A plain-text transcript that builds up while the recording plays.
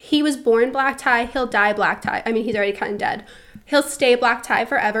he was born black tie. He'll die black tie. I mean, he's already kind of dead. He'll stay black tie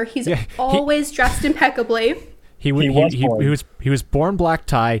forever. He's always dressed impeccably. He was born black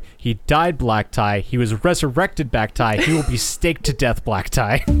tie. He died black tie. He was resurrected black tie. He will be staked to death black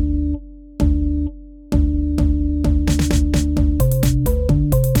tie.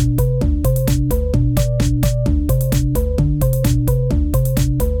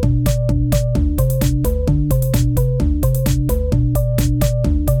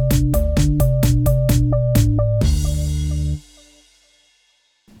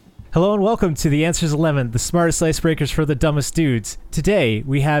 Hello and welcome to The Answers 11, the smartest icebreakers for the dumbest dudes. Today,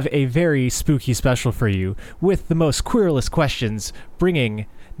 we have a very spooky special for you, with the most querulous questions, bringing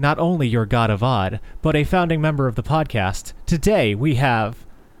not only your God of Odd, but a founding member of the podcast. Today, we have...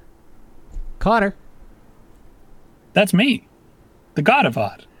 Connor. That's me, the God of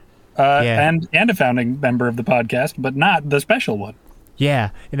Odd. And a founding member of the podcast, but not the special one. Yeah,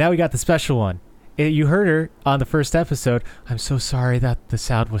 and now we got the special one. You heard her on the first episode. I'm so sorry that the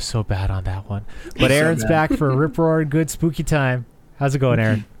sound was so bad on that one. But Erin's back for a rip-roaring good spooky time. How's it going,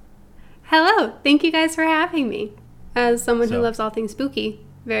 Erin? Hello. Thank you guys for having me. As someone who loves all things spooky,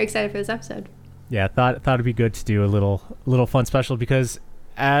 very excited for this episode. Yeah, thought it'd be good to do a little fun special because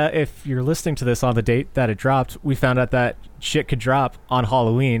if you're listening to this on the date that it dropped, we found out that shit could drop on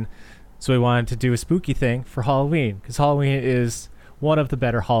Halloween. So we wanted to do a spooky thing for Halloween because Halloween is one of the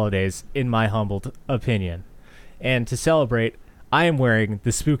better holidays, in my humbled opinion. And to celebrate, I am wearing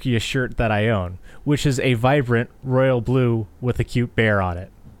the spookiest shirt that I own, which is a vibrant royal blue with a cute bear on it.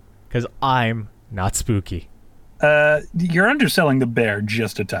 Because I'm not spooky. You're underselling the bear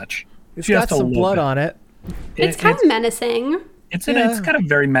just a touch. It's got some blood on it. It's kind of menacing. It's got a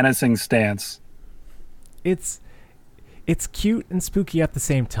very menacing stance. It's cute and spooky at the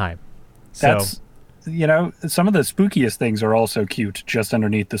same time. That's... You know, some of the spookiest things are also cute just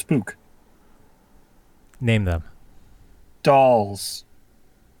underneath the spook. Name them. Dolls.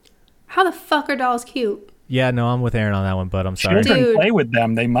 How the fuck are dolls cute? Yeah, no, I'm with Erin on that one, but I'm sorry. Children play with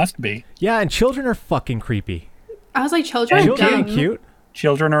them, they must be. Yeah, and children are fucking creepy. I was like, children are dumb. Cute.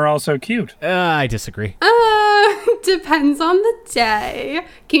 Children are also cute. I disagree. Depends on the day.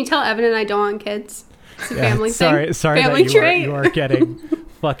 Can you tell Evan and I don't want kids? It's a family thing. Sorry family that trait. you are getting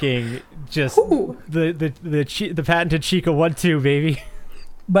fucking... Just the patented Chica 1-2, baby.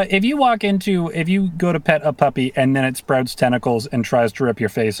 But if you go to pet a puppy and then it sprouts tentacles and tries to rip your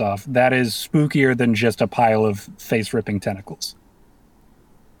face off, that is spookier than just a pile of face-ripping tentacles.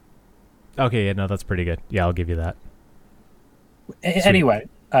 Okay, yeah, no, that's pretty good. Yeah, I'll give you that. Anyway,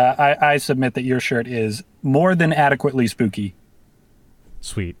 I submit that your shirt is more than adequately spooky.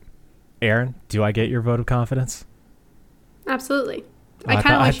 Sweet. Erin, do I get your vote of confidence? Absolutely. I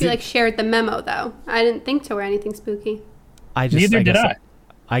kind of wish you shared the memo, though. I didn't think to wear anything spooky. Neither did I.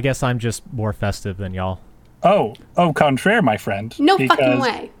 I guess I'm just more festive than y'all. Oh, contraire, my friend. No fucking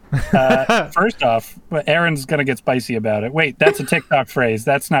way. First off, Erin's going to get spicy about it. Wait, that's a TikTok phrase.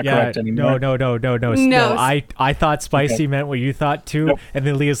 That's not correct anymore. No. I thought spicy meant what you thought, too. Nope. And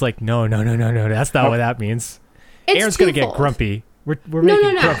then Leah's like, no. That's not what that means. Erin's going to get grumpy. We're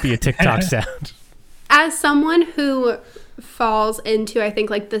making grumpy a TikTok sound. As someone who falls into, I think,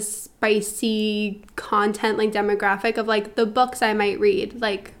 like the spicy content, like demographic of like the books I might read,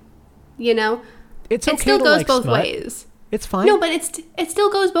 like, you know, it still goes both ways. It's fine. No, but it still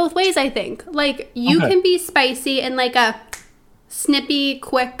goes both ways. I think like you can be spicy in like a snippy,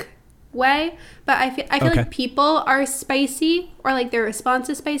 quick way, but I feel like people are spicy or like their response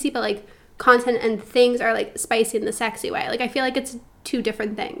is spicy, but like content and things are like spicy in the sexy way. Like I feel like it's two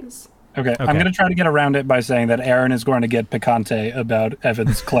different things. Okay, I'm going to try to get around it by saying that Erin is going to get picante about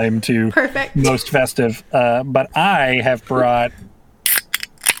Evan's claim to most festive. But I have brought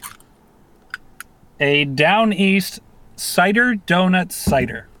a Down East cider donut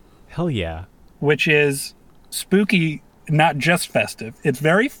cider. Hell yeah. Which is spooky, not just festive. It's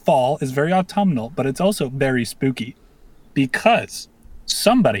very fall, it's very autumnal, but it's also very spooky. Because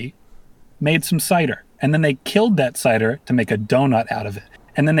somebody made some cider, and then they killed that cider to make a donut out of it.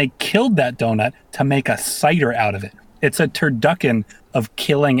 And then they killed that donut to make a cider out of it. It's a turducken of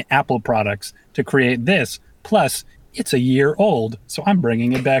killing Apple products to create this. Plus, it's a year old, so I'm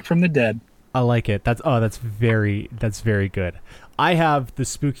bringing it back from the dead. I like it. That's very good. I have the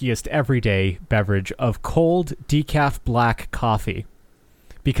spookiest everyday beverage of cold decaf black coffee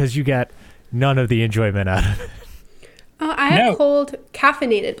because you get none of the enjoyment out of it. Oh, I have cold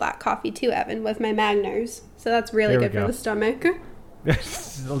caffeinated black coffee too, Evan, with my Magners. So that's really good for the stomach.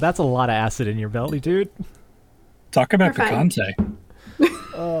 That's a lot of acid in your belly, dude. Talk about picante.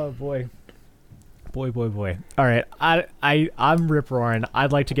 Oh boy. Boy. All right, I'm Rip Roaring.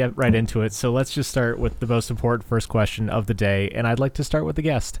 I'd like to get right into it. So let's just start with the most important first question of the day, and I'd like to start with the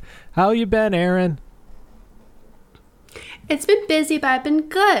guest. How you been, Erin? It's been busy, but I've been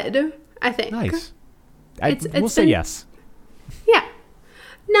good, I think. Nice. We'll say yes. Yeah.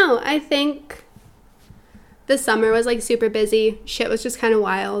 No, I think the summer was like super busy. Shit was just kind of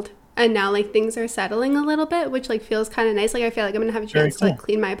wild. And now like things are settling a little bit, which like feels kind of nice. Like I feel like I'm going to have a chance to like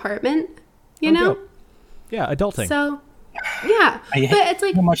clean my apartment, you know? Dope. Yeah, adulting. So, yeah. But it's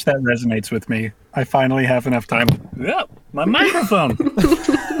like how much that resonates with me. I finally have enough time. Yep, my microphone.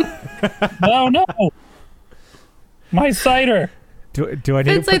 Oh no. My cider. Do I need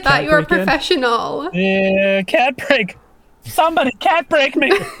Vince, to put I thought you were a professional. Yeah, cat break. Somebody cat break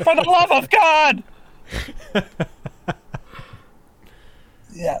me for the love of God.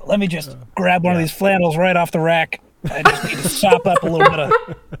 Yeah, let me just grab one of these flannels right off the rack. I just need to sop up a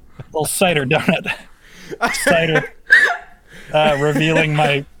little cider donut. Cider. Revealing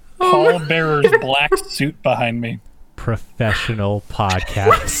my pallbearer's black suit behind me. Professional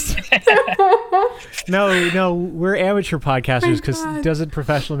podcast. No, we're amateur podcasters because doesn't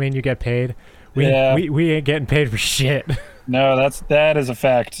professional mean you get paid? We ain't getting paid for shit. No, that is a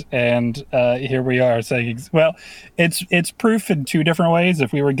fact, and here we are saying, well, it's proof in two different ways.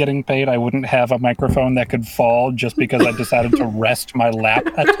 If we were getting paid, I wouldn't have a microphone that could fall just because I decided to rest my lap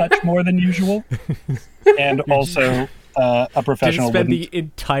a touch more than usual, and also a professional. Did you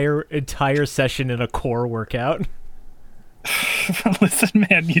spend the entire session in a core workout? Listen,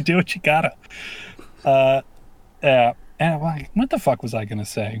 man, you do what you gotta. Yeah. And what the fuck was I gonna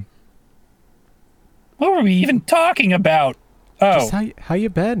say? What were we even talking about? Oh, just how you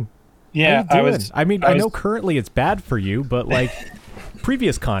been? Yeah, I know currently it's bad for you, but like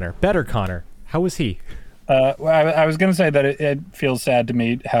previous Connor, better Connor, how was he? I was going to say that it feels sad to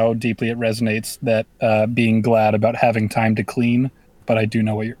me how deeply it resonates that being glad about having time to clean, but I do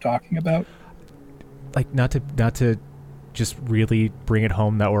know what you're talking about. Like not to just really bring it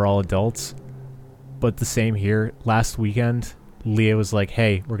home that we're all adults, but the same here. Last weekend, Leah was like,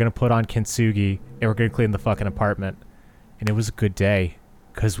 "Hey, we're gonna put on kintsugi and we're gonna clean the fucking apartment," and it was a good day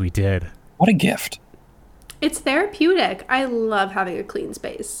because we did. What a gift! It's therapeutic. I love having a clean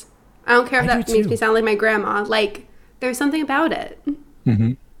space. I don't care if that makes me sound like my grandma. Like, there's something about it.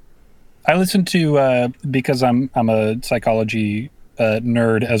 Mm-hmm. I listen to because I'm a psychology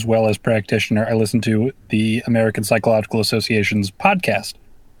nerd as well as practitioner. I listen to the American Psychological Association's podcast,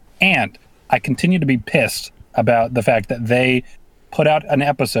 and I continue to be pissed about the fact that they put out an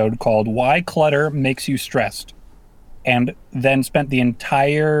episode called "Why Clutter Makes You Stressed," and then spent the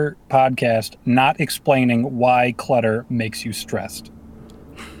entire podcast not explaining why clutter makes you stressed.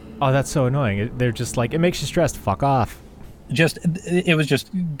 Oh, that's so annoying. They're just like, it makes you stressed. Fuck off. It was just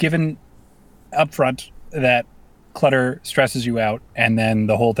given up front that clutter stresses you out, and then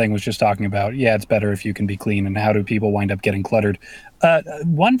the whole thing was just talking about, it's better if you can be clean, and how do people wind up getting cluttered.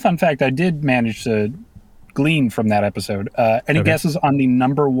 One fun fact I did manage to glean from that episode. Any guesses on the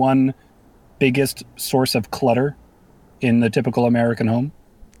number one biggest source of clutter in the typical American home?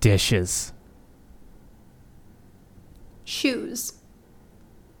 Dishes. Shoes.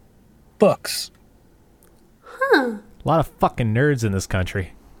 Books. Huh. A lot of fucking nerds in this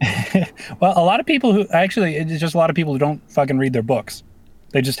country. Well, a lot of people it's just a lot of people who don't fucking read their books.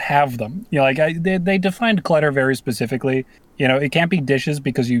 They just have them. They defined clutter very specifically. It can't be dishes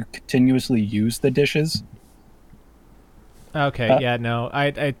because you continuously use the dishes. Okay,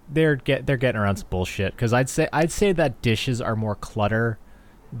 they're getting around some bullshit, because I'd say that dishes are more clutter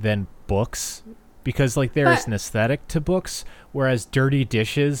than books, because like there's an aesthetic to books, whereas dirty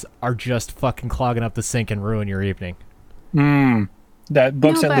dishes are just fucking clogging up the sink and ruin your evening. That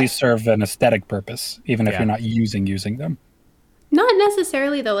books at least serve an aesthetic purpose, even if you're not using them. Not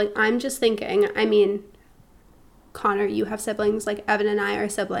necessarily though. Like, I'm just thinking, I mean, Connor, you have siblings, like Evan and I are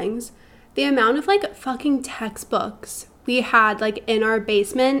siblings. The amount of like fucking textbooks we had like in our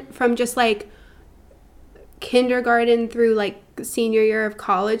basement from just like kindergarten through like senior year of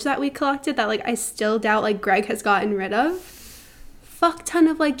college that we collected, that like I still doubt like Greg has gotten rid of. Fuck ton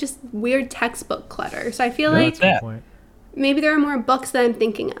of like just weird textbook clutter. So I feel like maybe there are more books that I'm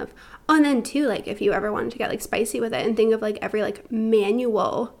thinking of. Oh, and then too, like if you ever wanted to get like spicy with it and think of like every like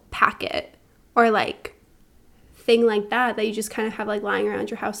manual packet or like thing like that you just kind of have like lying around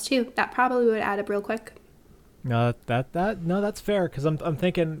your house too, that probably would add up real quick. No, that's fair, because I'm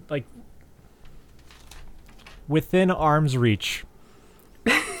thinking like within arm's reach.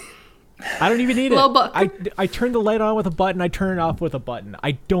 I don't even need it. Book. I turn the light on with a button. I turn it off with a button.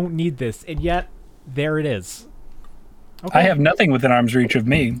 I don't need this, and yet there it is. Okay. I have nothing within arm's reach of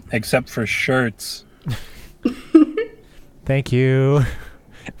me except for shirts. Thank you.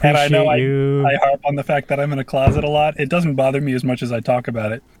 And I know you. I harp on the fact that I'm in a closet a lot. It doesn't bother me as much as I talk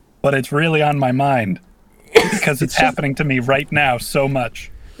about it, but it's really on my mind because it's happening to me right now so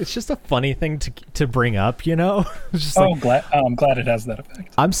much. It's just a funny thing to bring up, you know? It's just I'm glad it has that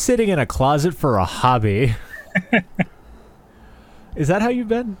effect. I'm sitting in a closet for a hobby. Is that how you've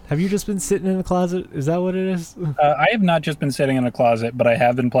been? Have you just been sitting in a closet? Is that what it is? I have not just been sitting in a closet, but I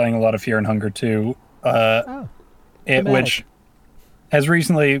have been playing a lot of Fear and Hunger 2, which has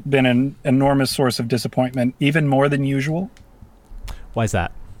recently been an enormous source of disappointment, even more than usual. Why is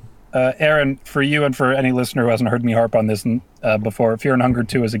that? Erin, for you and for any listener who hasn't heard me harp on this before, Fear and Hunger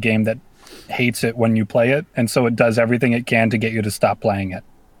 2 is a game that hates it when you play it, and so it does everything it can to get you to stop playing it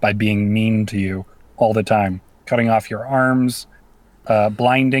by being mean to you all the time, cutting off your arms,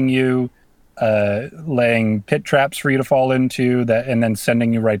 blinding you, laying pit traps for you to fall into, and then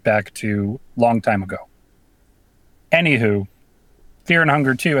sending you right back to long time ago. Anywho, Fear and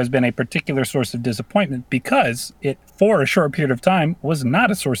Hunger 2 has been a particular source of disappointment because it, for a short period of time, was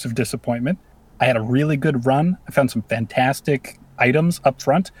not a source of disappointment. I had a really good run. I found some fantastic items up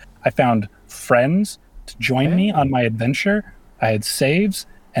front. I found friends to join me on my adventure. I had saves.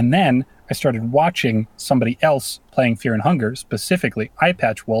 And then I started watching somebody else playing Fear and Hunger, specifically Eye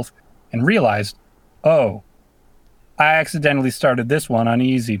Patch Wolf, and realized, oh, I accidentally started this one on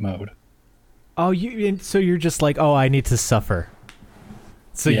easy mode. Oh, so you're just like, oh, I need to suffer.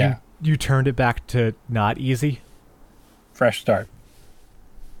 So yeah. you turned it back to not easy? Fresh start.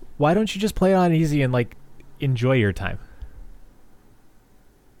 Why don't you just play it on easy and, like, enjoy your time?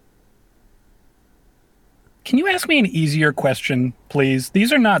 Can you ask me an easier question, please?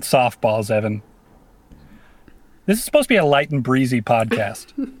 These are not softballs, Evan. This is supposed to be a light and breezy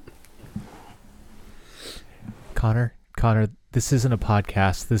podcast. Connor, this isn't a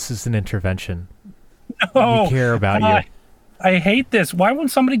podcast. This is an intervention. No, we care about you. I hate this. Why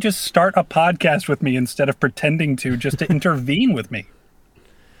won't somebody just start a podcast with me instead of pretending to just to intervene with me?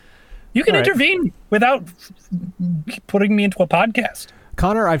 You can intervene without putting me into a podcast.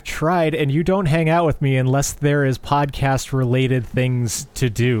 Connor, I've tried, and you don't hang out with me unless there is podcast-related things to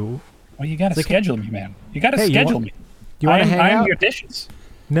do. Well, you got to schedule me, man. You got to schedule me. You want to hang out? I'm your dishes.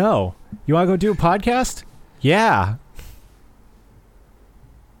 No. You want to go do a podcast? Yeah.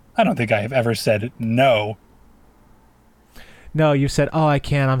 I don't think I have ever said no. No, you said, oh, I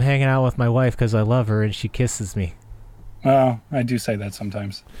can't. I'm hanging out with my wife because I love her and she kisses me. Oh, I do say that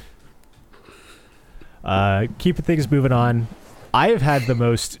sometimes. Keeping things moving on. I have had the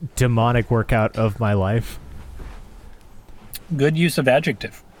most demonic workout of my life. Good use of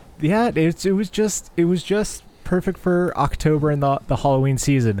adjective. Yeah, it was just perfect for October and the Halloween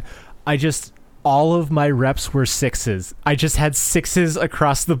season. All of my reps were 6s. I just had 6s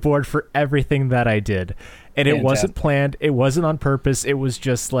across the board for everything that I did. And it wasn't planned. It wasn't on purpose. It was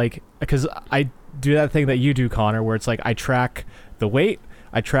just like, because I do that thing that you do, Connor, where it's like I track the weight,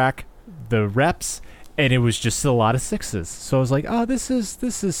 I track the reps, and it was just a lot of 6s. So I was like, oh, this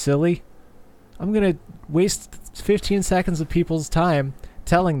is silly. I'm going to waste 15 seconds of people's time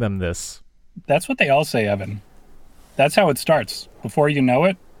telling them this. That's what they all say, Evan. That's how it starts. Before you know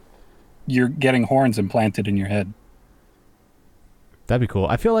it, you're getting horns implanted in your head. That'd be cool.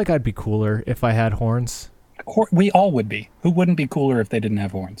 I feel like I'd be cooler if I had horns. We all would be. Who wouldn't be cooler if they didn't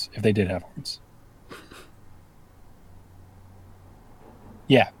have horns? If they did have horns.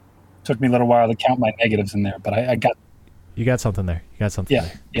 Yeah. Took me a little while to count my negatives in there, but I got... You got something there.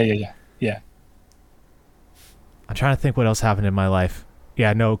 there. Yeah. I'm trying to think what else happened in my life.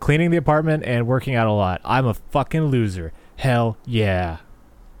 Yeah, no, cleaning the apartment and working out a lot. I'm a fucking loser. Hell yeah.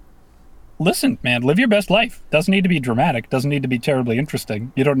 Listen, man, live your best life. Doesn't need to be dramatic. Doesn't need to be terribly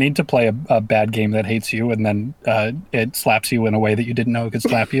interesting. You don't need to play a bad game that hates you and then it slaps you in a way that you didn't know it could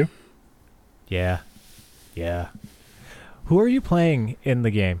slap you. Yeah. Who are you playing in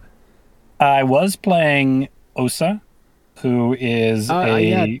the game? I was playing Osa, who is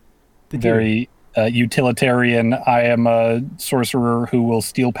very utilitarian. I am a sorcerer who will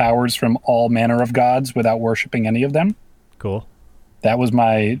steal powers from all manner of gods without worshipping any of them. Cool. That was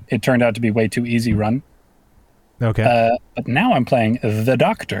it turned out to be way too easy run. Okay. But now I'm playing the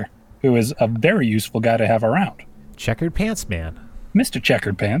Doctor, who is a very useful guy to have around. Checkered Pants Man. Mr.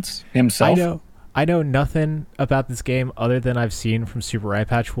 Checkered Pants himself. I know nothing about this game other than I've seen from Super Eye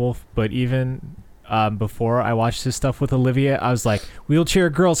Patch Wolf, but even before I watched this stuff with Olivia, I was like, Wheelchair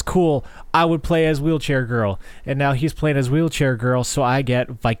Girl's cool. I would play as Wheelchair Girl. And now he's playing as Wheelchair Girl, so I get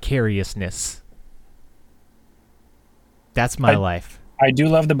vicariousness. That's my life. I do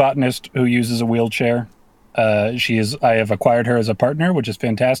love the botanist who uses a wheelchair. I have acquired her as a partner, which is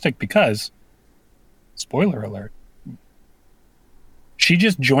fantastic because, spoiler alert, she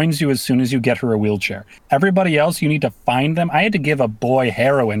just joins you as soon as you get her a wheelchair. Everybody else, you need to find them. I had to give a boy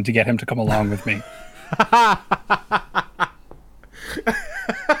heroin to get him to come along with me.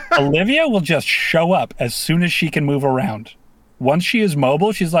 Olivia will just show up as soon as she can move around. Once she is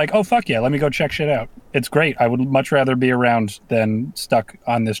mobile, she's like, oh, fuck yeah, let me go check shit out. It's great. I would much rather be around than stuck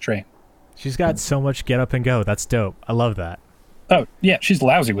on this train. She's got so much get up and go. That's dope. I love that. Oh, yeah, she's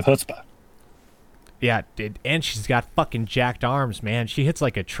lousy with chutzpah. Yeah, and she's got fucking jacked arms, man. She hits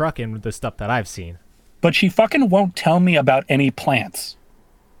like a truck in the stuff that I've seen. But she fucking won't tell me about any plants.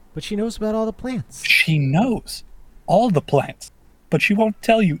 But she knows about all the plants. She knows all the plants, but she won't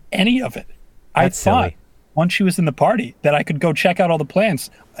tell you any of it. That's I thought silly. once she was in the party that I could go check out all the plants.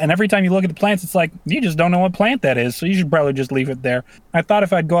 And every time you look at the plants, it's like, you just don't know what plant that is, so you should probably just leave it there. I thought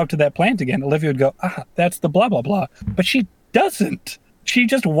if I'd go up to that plant again, Olivia would go, that's the blah, blah, blah. But she doesn't. She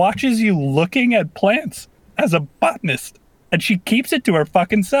just watches you looking at plants as a botanist, and she keeps it to her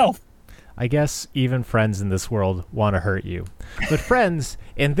fucking self. I guess even friends in this world want to hurt you. But friends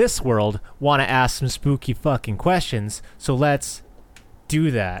in this world want to ask some spooky fucking questions, so let's do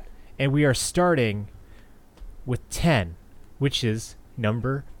that. And we are starting with 10, which is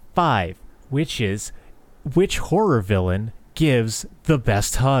number 5, which is which horror villain gives the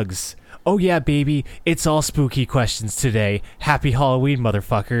best hugs? Oh yeah, baby, it's all spooky questions today. Happy Halloween,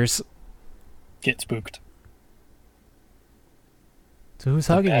 motherfuckers. Get spooked. So who's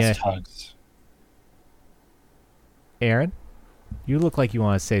hugging you? Best hugs. Erin, you look like you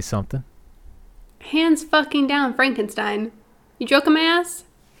want to say something. Hands fucking down, Frankenstein. You joking my ass?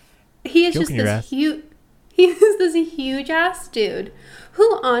 He is Joking just this huge. He is this huge ass dude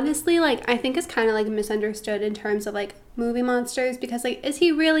who honestly, like, I think is kind of like misunderstood in terms of like movie monsters, because like, is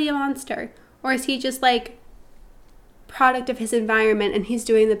he really a monster, or is he just like product of his environment and he's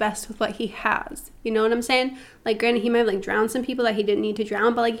doing the best with what he has? You know what I'm saying? Like, granted, he might have like drowned some people that he didn't need to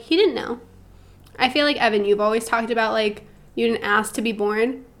drown, but like, he didn't know. I feel like, Evan, you've always talked about like, you didn't ask to be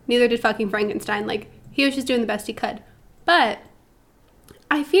born. Neither did fucking Frankenstein. Like, he was just doing the best he could. But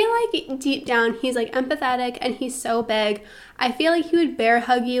I feel like deep down he's like empathetic and he's so big. I feel like he would bear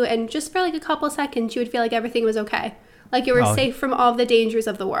hug you, and just for like a couple seconds you would feel like everything was okay. Like you were safe from all of the dangers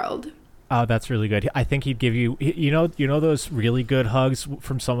of the world. Oh, that's really good. I think he'd give you, you know those really good hugs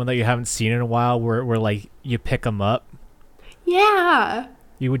from someone that you haven't seen in a while, where like you pick them up. Yeah.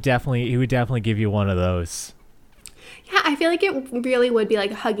 He would definitely give you one of those. Yeah, I feel like it really would be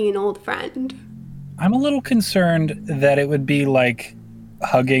like hugging an old friend. I'm a little concerned that it would be like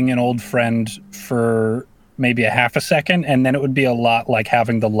hugging an old friend for maybe a half a second, and then it would be a lot like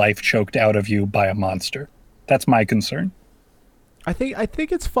having the life choked out of you by a monster. That's my concern. I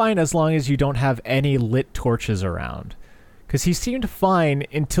think it's fine as long as you don't have any lit torches around, because he seemed fine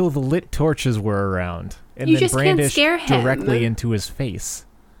until the lit torches were around, and you then just brandished can't scare him directly into his face.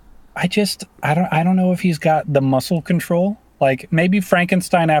 I don't know if he's got the muscle control. Like, maybe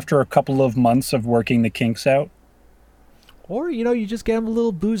Frankenstein after a couple of months of working the kinks out. Or, you just get him a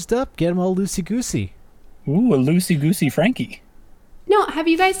little boozed up, get him all loosey-goosey. Ooh, a loosey-goosey Frankie. No, have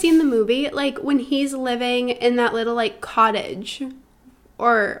you guys seen the movie? Like, when he's living in that little, like, cottage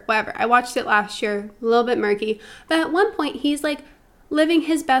or whatever. I watched it last year, a little bit murky. But at one point, he's, like, living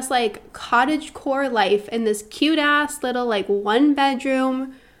his best, like, cottagecore life in this cute-ass little, like,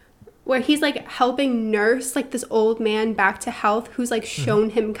 one-bedroom where he's, like, helping nurse, like, this old man back to health who's, like,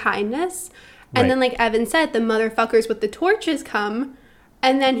 shown him kindness. And then, like Evan said, the motherfuckers with the torches come,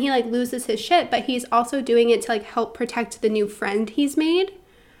 and then he, like, loses his shit, but he's also doing it to, like, help protect the new friend he's made.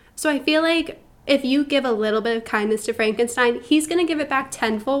 So I feel like if you give a little bit of kindness to Frankenstein, he's going to give it back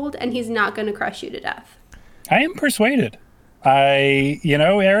tenfold, and he's not going to crush you to death. I am persuaded.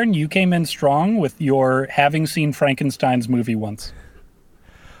 Erin, you came in strong with your having seen Frankenstein's movie once.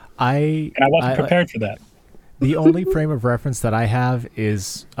 And I wasn't prepared for that. The only frame of reference that I have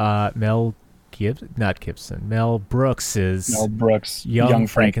is Mel Brooks' Young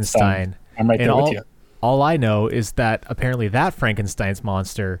Frankenstein. I'm right there with you. All I know is that apparently that Frankenstein's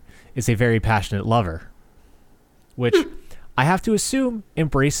monster is a very passionate lover, which I have to assume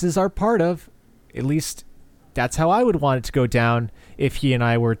embraces are part of. At least that's how I would want it to go down if he and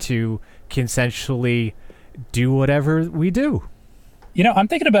I were to consensually do whatever we do. I'm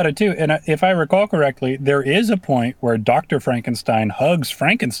thinking about it too, and if I recall correctly, there is a point where Dr. Frankenstein hugs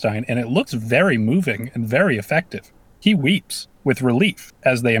Frankenstein, and it looks very moving and very effective. He weeps with relief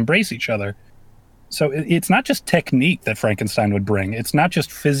as they embrace each other. So it's not just technique that Frankenstein would bring. It's not just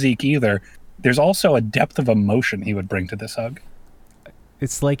physique either. There's also a depth of emotion he would bring to this hug.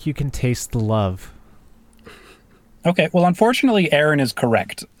 It's like you can taste the love. Okay, well, unfortunately, Erin is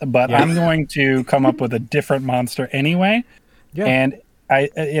correct, but I'm going to come up with a different monster anyway. Yeah. And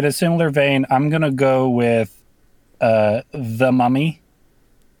in a similar vein, I'm going to go with the Mummy.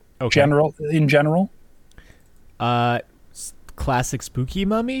 Okay. In general. Classic spooky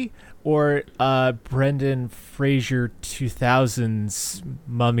mummy, or Brendan Fraser 2000s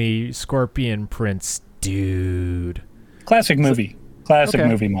mummy scorpion prince dude. Classic movie.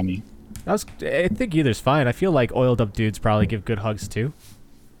 Movie mummy. I think either's fine. I feel like oiled up dudes probably give good hugs too.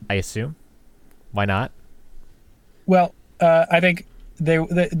 I assume. Why not? Well, I think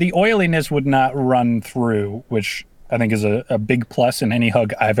the oiliness would not run through, which I think is a big plus in any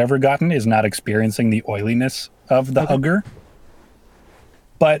hug I've ever gotten, is not experiencing the oiliness of the hugger.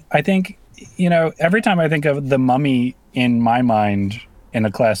 But I think, every time I think of the Mummy in my mind in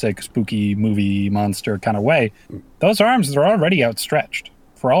a classic spooky movie monster kind of way, those arms are already outstretched.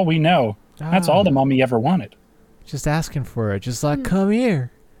 For all we know, that's all the Mummy ever wanted. Just asking for it. Just like, come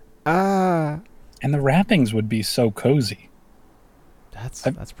here. And the wrappings would be so cozy.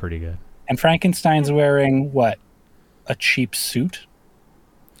 That's pretty good. And Frankenstein's wearing, what? A cheap suit?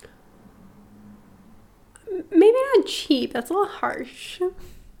 Maybe not cheap. That's a little harsh.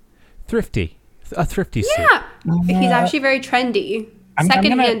 Thrifty. A thrifty suit. Yeah. He's actually very trendy.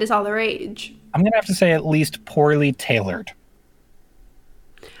 Secondhand is all the rage. I'm going to have to say at least poorly tailored.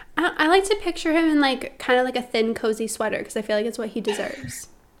 I like to picture him in kind of like a thin, cozy sweater because I feel like it's what he deserves.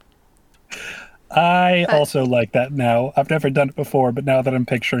 I also like that now. I've never done it before, but now that I'm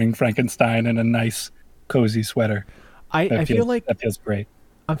picturing Frankenstein in a nice, cozy sweater, I feel like that feels great.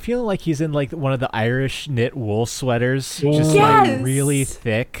 I'm feeling like he's in one of the Irish knit wool sweaters, Ooh. just really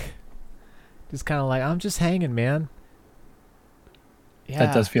thick. Just kind of I'm just hanging, man. Yeah,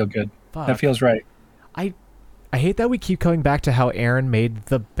 that does feel good. Fuck. That feels right. I hate that we keep coming back to how Erin made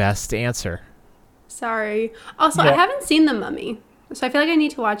the best answer. Sorry. Also, I haven't seen The Mummy, so I feel like I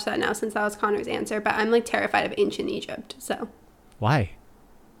need to watch that now since that was Connor's answer, but I'm terrified of ancient Egypt, so. Why?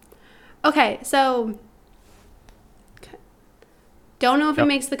 Okay, so don't know if it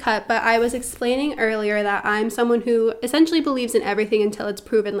makes the cut, but I was explaining earlier that I'm someone who essentially believes in everything until it's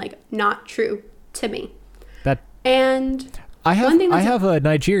proven not true to me. I have a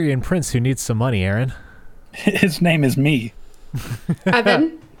Nigerian prince who needs some money, Erin. His name is me.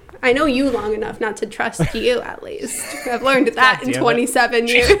 Evan, I know you long enough not to trust you, at least. I've learned that in 27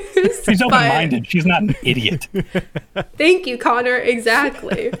 years. She's open-minded. She's not an idiot. Thank you, Connor.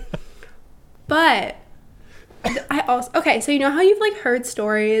 Exactly. But I also... Okay, so you know how you've, heard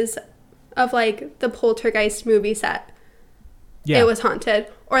stories of, the Poltergeist movie set? Yeah. It was haunted.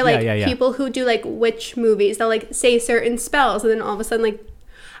 Or, people who do, witch movies. They'll, say certain spells, and then all of a sudden,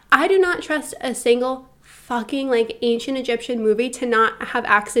 I do not trust a single fucking ancient Egyptian movie to not have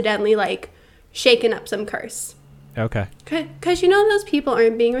accidentally shaken up some curse. Okay. Because those people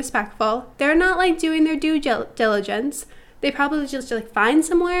aren't being respectful. They're not doing their due diligence. They probably just find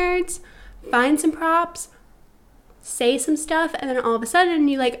some words, find some props, say some stuff, and then all of a sudden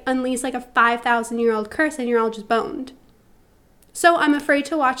you unleash a 5,000-year-old curse and you're all just boned. So I'm afraid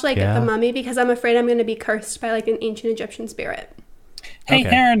to watch The Mummy because I'm afraid I'm going to be cursed by an ancient Egyptian spirit. Hey,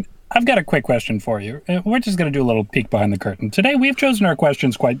 Erin, I've got a quick question for you. We're just going to do a little peek behind the curtain. Today, we've chosen our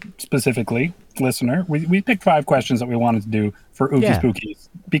questions quite specifically, listener. We picked 5 questions that we wanted to do for Ookie Spookies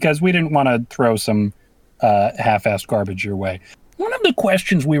because we didn't want to throw some half-assed garbage your way. One of the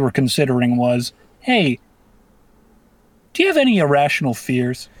questions we were considering was, hey, do you have any irrational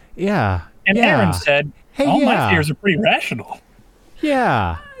fears? Yeah. And Erin said, hey, my fears are pretty rational.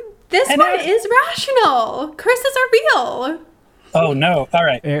 Yeah. This one is rational. Curses are real. Oh, no. All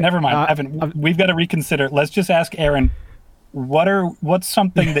right. Never mind. Evan, we've got to reconsider. Let's just ask Erin, what's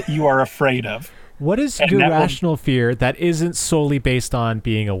something that you are afraid of? What is your rational fear that isn't solely based on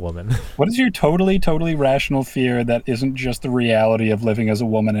being a woman? What is your totally, totally rational fear that isn't just the reality of living as a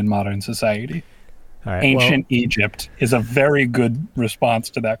woman in modern society? All right, Ancient Egypt is a very good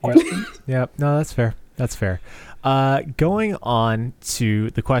response to that question. Yeah. No, that's fair. That's fair. Going on to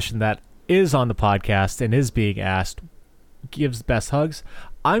the question that is on the podcast and is being asked, gives best hugs.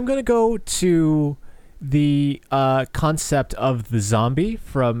 I'm going to go to the concept of the zombie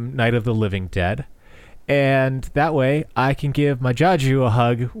from Night of the Living Dead. And that way I can give my Jaju a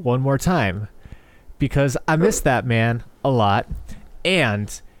hug one more time because I miss that man a lot.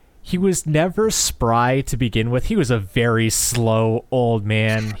 And he was never spry to begin with. He was a very slow old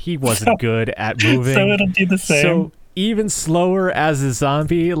man. He wasn't good at moving. So it'll do the same. So even slower as a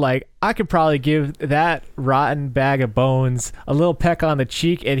zombie, I could probably give that rotten bag of bones a little peck on the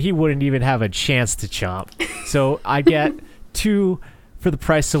cheek and he wouldn't even have a chance to chomp. So I get 2 for the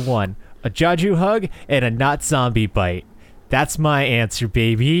price of 1. a Jaju hug, and a not zombie bite. That's my answer,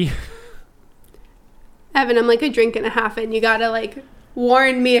 baby. Evan, I'm like a drink and a half in. You gotta like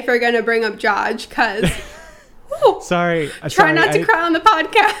warn me if you're gonna bring up Jaj, cause sorry. Try not to cry on the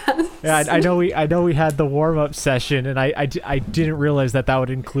podcast. Yeah, I know we had the warm up session, and I didn't realize that would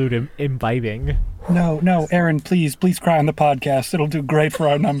include imbibing. No, Erin, please cry on the podcast. It'll do great for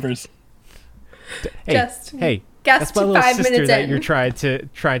our numbers. Hey, that's my little sister that you're trying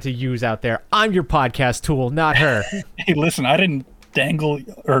to use out there. I'm your podcast tool, not her. Hey, listen, I didn't dangle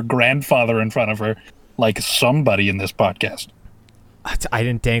her grandfather in front of her like somebody in this podcast. I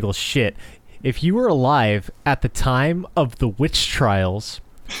didn't dangle shit. If you were alive at the time of the witch trials,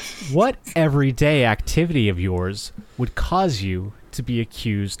 what everyday activity of yours would cause you to be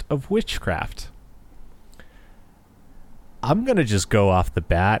accused of witchcraft? I'm going to just go off the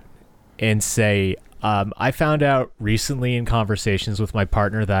bat and say I found out recently in conversations with my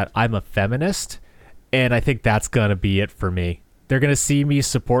partner that I'm a feminist, and I think that's going to be it for me. They're going to see me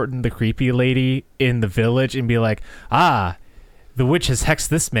supporting the creepy lady in the village and be like, the witch has hexed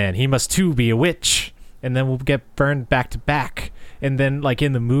this man. He must too be a witch. And then we'll get burned back to back. And then, like,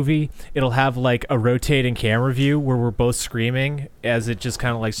 in the movie, it'll have, like, a rotating camera view where we're both screaming as it just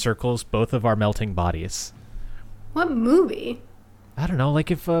kind of, like, circles both of our melting bodies. What movie? I don't know, like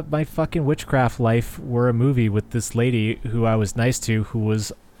if my fucking witchcraft life were a movie with this lady who I was nice to, who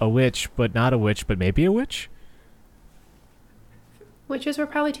was a witch, but not a witch, but maybe a witch? Witches were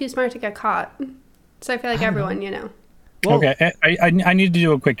probably too smart to get caught. So I feel like everyone, you know. Well, okay, I need to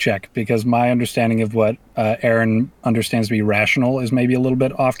do a quick check because my understanding of what Erin understands to be rational is maybe a little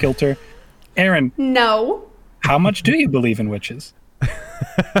bit off kilter. Erin. No. How much do you believe in witches?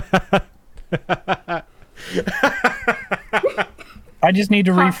 I just need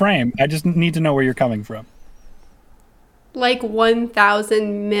to reframe. I just need to know where you're coming from. Like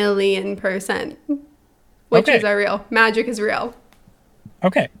 1,000 million%. Witches are real. Magic is real.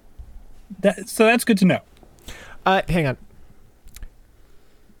 Okay. So that's good to know. Hang on.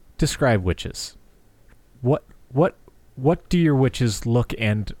 Describe witches. What do your witches look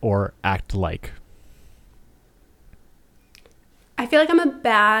and or act like? I feel like I'm a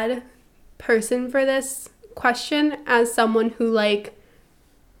bad person for this question as someone who like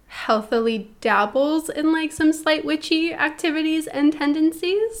healthily dabbles in like some slight witchy activities and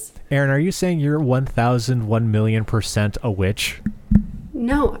tendencies. Erin, are you saying you're 1,001,000,000% a witch?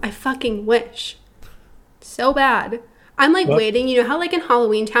 No, I fucking wish. So bad. I'm like waiting, you know how like in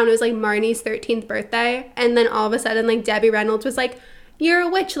Halloween Town it was like Marnie's 13th birthday and then all of a sudden like Debbie Reynolds was like, "You're a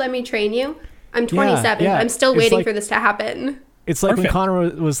witch, let me train you." I'm 27. Yeah. I'm still waiting for this to happen. It's like when Connor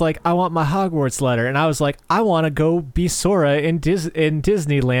was like, "I want my Hogwarts letter," and I was like, "I want to go be Sora in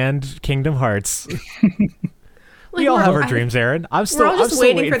Disneyland Kingdom Hearts." We all have our dreams, Erin. I'm still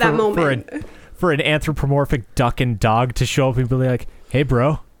waiting for that moment. For an anthropomorphic duck and dog to show up and be like, "Hey,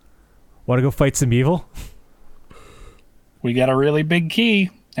 bro, want to go fight some evil?" We got a really big key,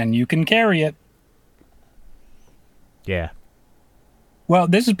 and you can carry it. Yeah. Well,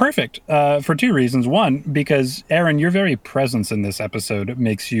 this is perfect for two reasons. One, because, Erin, your very presence in this episode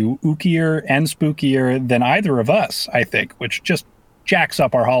makes you ookier and spookier than either of us, I think, which just jacks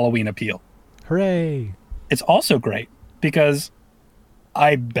up our Halloween appeal. Hooray. It's also great because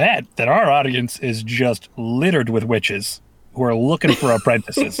I bet that our audience is just littered with witches who are looking for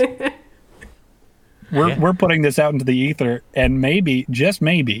apprentices. We're putting this out into the ether, and maybe, just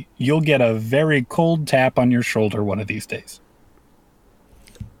maybe, you'll get a very cold tap on your shoulder one of these days.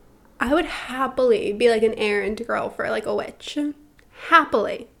 I would happily be like an errand girl for like a witch.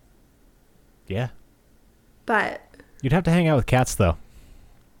 Happily. Yeah. But you'd have to hang out with cats, though.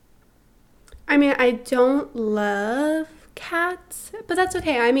 I mean, I don't love cats, but that's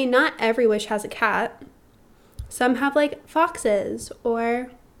okay. I mean, not every witch has a cat. Some have like foxes or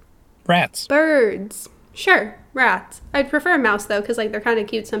rats. Birds. Sure, rats. I'd prefer a mouse though, because like they're kind of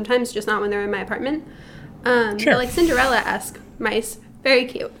cute sometimes, just not when they're in my apartment. Sure. But like Cinderella-esque mice, very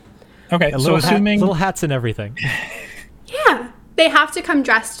cute. Okay, so assuming little hats and everything. Yeah, they have to come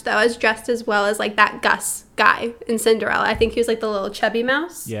dressed though, dressed as well as like that Gus guy in Cinderella. I think he was like the little chubby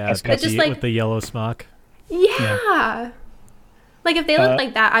mouse. Yeah, just like with the yellow smock. Yeah. Like if they looked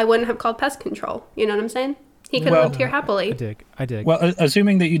like that, I wouldn't have called pest control. You know what I'm saying? He could have lived here happily. I dig. Well,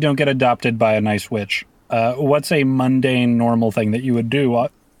 assuming that you don't get adopted by a nice witch, what's a mundane, normal thing that you would do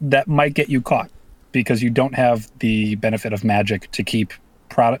that might get you caught because you don't have the benefit of magic to keep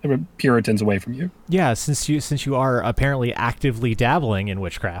Puritans away from you? Yeah, since you are apparently actively dabbling in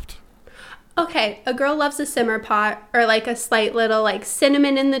witchcraft. Okay, a girl loves a simmer pot or like a slight little like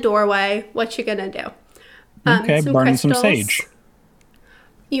cinnamon in the doorway. What you gonna do? Okay, burn some sage.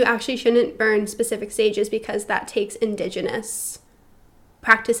 you actually shouldn't burn specific sages because that takes indigenous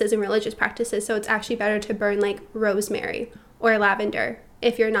practices and religious practices. So it's actually better to burn like rosemary or lavender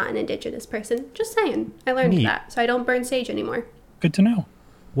if you're not an indigenous person. Just saying. I learned that. So I don't burn sage anymore. Good to know.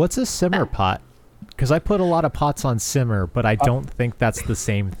 What's a simmer pot? Because I put a lot of pots on simmer, but I don't think that's the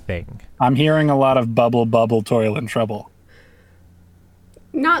same thing. I'm hearing a lot of bubble, toil, and trouble.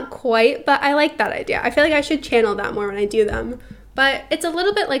 Not quite, but I like that idea. I feel like I should channel that more when I do them. But it's a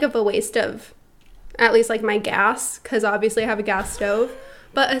little bit like of a waste of, at least like my gas, because obviously I have a gas stove.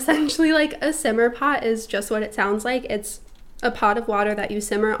 But essentially like a simmer pot is just what it sounds like. It's a pot of water that you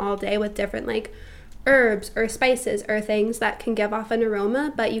simmer all day with different like herbs or spices or things that can give off an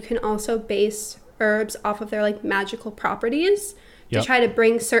aroma, but you can also base herbs off of their like magical properties to try to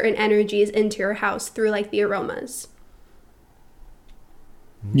bring certain energies into your house through like the aromas.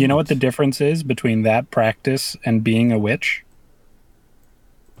 You know what the difference is between that practice and being a witch?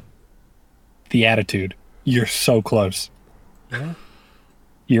 The attitude. You're so close. Yeah.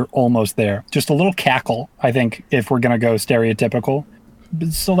 You're almost there. Just a little cackle, I think, if we're going to go stereotypical.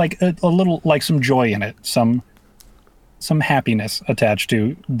 So like a little, like some joy in it, some happiness attached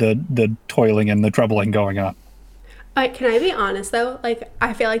to the toiling and the troubling going on. Can I be honest though? Like,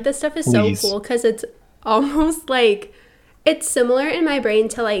 I feel like this stuff is Please. so cool because it's almost like, it's similar in my brain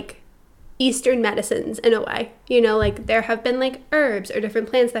to like Eastern medicines in a way. You know, like there have been like herbs or different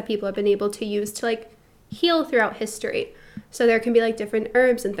plants that people have been able to use to like heal throughout history. So there can be like different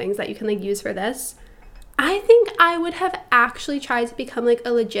herbs and things that you can like use for this. I think I would have actually tried to become like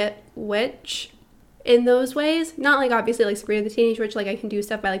a legit witch in those ways. Not like obviously like Sabrina the Teenage Witch, like I can do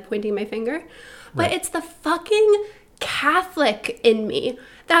stuff by like pointing my finger. But Right. It's the fucking Catholic in me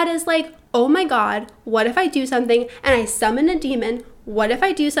that is like, oh my God, what if I do something and I summon a demon? What if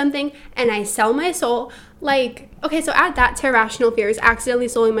I do something and I sell my soul? Like, okay, so add that to irrational fears, accidentally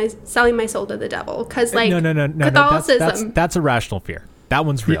selling my soul to the devil. Because like, No. Catholicism. That's a rational fear. That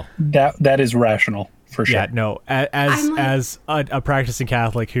one's real. That is rational for sure. Yeah, no. As a practicing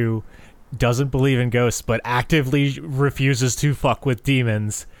Catholic who doesn't believe in ghosts but actively refuses to fuck with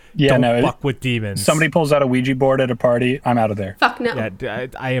demons. Yeah, Don't fuck with demons. Somebody pulls out a Ouija board at a party, I'm out of there. Fuck no. Yeah,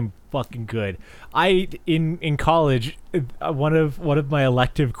 I am fucking good. In college, one of my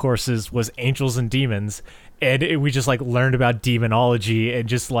elective courses was Angels and Demons, and we just like learned about demonology and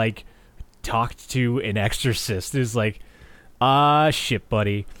just like talked to an exorcist. It was like, shit,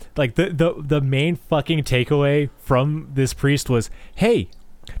 buddy. Like the main fucking takeaway from this priest was, hey,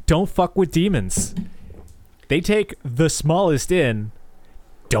 don't fuck with demons. They take the smallest in.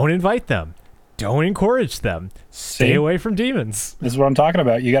 Don't invite them. Don't encourage them. Stay away from demons. This is what I'm talking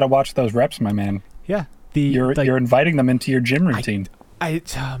about. You got to watch those reps, my man. Yeah. You're inviting them into your gym routine.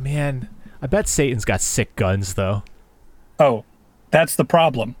 Oh man, I bet Satan's got sick guns though. Oh, that's the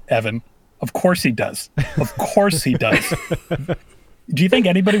problem, Evan. Of course he does. Of course he does. Do you think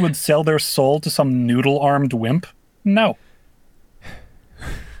anybody would sell their soul to some noodle-armed wimp? No.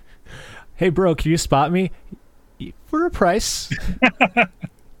 Hey bro, can you spot me? For a price.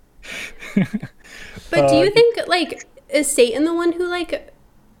 But do you think, like, is Satan the one who, like,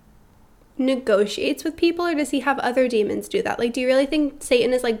 negotiates with people, or does he have other demons do that? Like, do you really think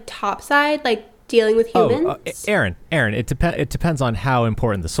Satan is, like, topside, like, dealing with humans? Aaron, it depends on how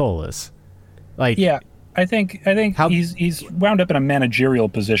important the soul is. Like, yeah, I think he's wound up in a managerial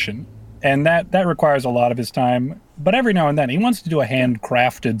position, and that requires a lot of his time. But every now and then, he wants to do a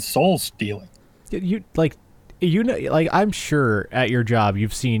handcrafted soul stealing. I'm sure at your job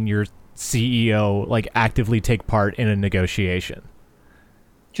you've seen your CEO like actively take part in a negotiation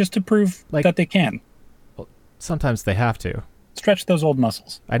just to prove that they can. Well, sometimes they have to stretch those old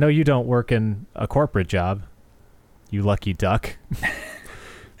muscles. I know you don't work in a corporate job, you lucky duck.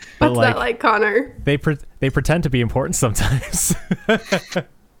 What's that like, Connor? They pretend to be important sometimes.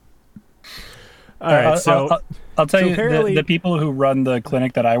 All right, so I'll tell you, the people who run the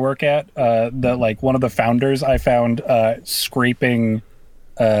clinic that I work at, one of the founders I found scraping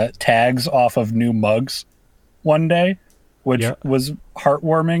tags off of new mugs one day, which was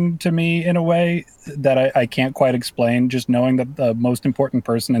heartwarming to me in a way that I can't quite explain. Just knowing that the most important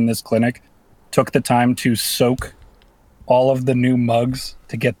person in this clinic took the time to soak all of the new mugs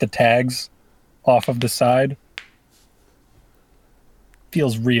to get the tags off of the side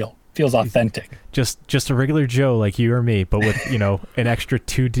feels real. Feels authentic. Just a regular Joe like you or me, but with, an extra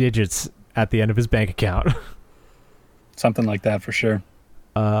 2 digits at the end of his bank account. Something like that for sure.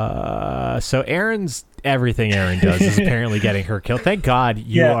 So everything Erin does is apparently getting her killed. Thank God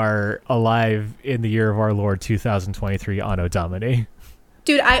you are alive in the year of our Lord 2023 Anno Domini.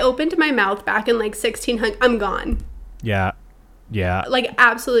 Dude, I opened my mouth back in like 1600. I'm gone. Yeah. Yeah. Like,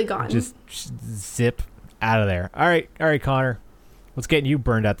 absolutely gone. Just zip out of there. All right, Connor. What's getting you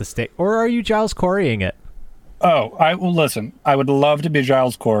burned at the stake? Or are you Giles Coreying it? Oh, listen. I would love to be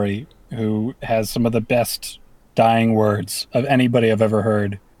Giles Corey, who has some of the best dying words of anybody I've ever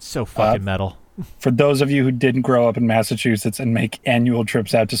heard. So fucking metal. For those of you who didn't grow up in Massachusetts and make annual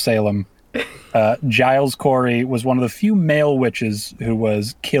trips out to Salem, Giles Corey was one of the few male witches who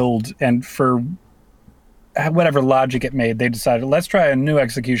was killed, and for whatever logic it made, they decided, let's try a new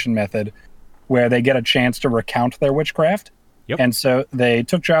execution method where they get a chance to recount their witchcraft. Yep. And so they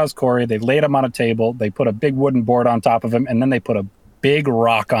took Giles Corey, they laid him on a table, they put a big wooden board on top of him, and then they put a big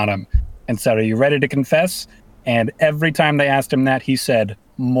rock on him and said, are you ready to confess? And every time they asked him that, he said,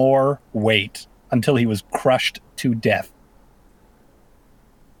 more weight, until he was crushed to death.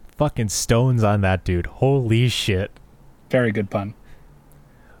 Fucking stones on that dude. Holy shit. Very good pun.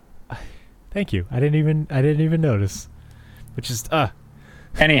 Thank you. I didn't even notice. Which is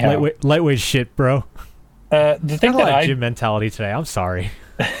anyhow, lightweight shit, bro. The thing that gym mentality today. I'm sorry.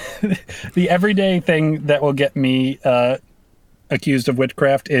 The everyday thing that will get me accused of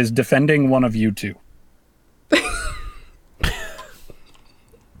witchcraft is defending one of you two.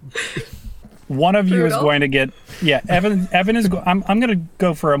 One of you is going to get, Evan is, I'm going to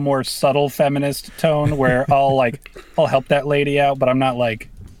go for a more subtle feminist tone where I'll help that lady out, but I'm not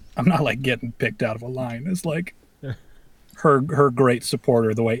getting picked out of a line as like her great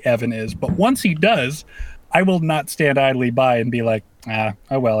supporter the way Evan is. But once he does, I will not stand idly by and be like,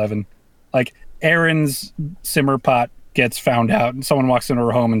 oh well, Evan. Like Erin's simmer pot gets found out and someone walks into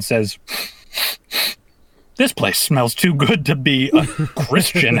her home and says, this place smells too good to be a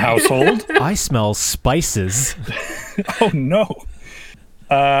Christian household. I smell spices. Oh no.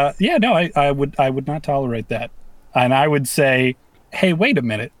 I would not tolerate that. And I would say, hey, wait a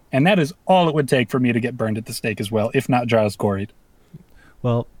minute. And that is all it would take for me to get burned at the stake as well, if not Giles Coreyed.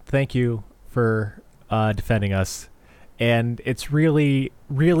 Well, thank you for defending us. And it's really,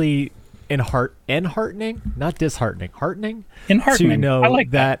 really enheartening, not disheartening, heartening. Enheartening. To know I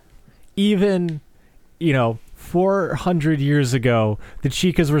like that even, 400 years ago, the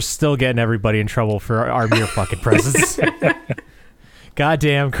Chicas were still getting everybody in trouble for our mere fucking presence.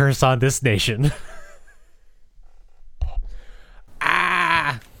 Goddamn curse on this nation.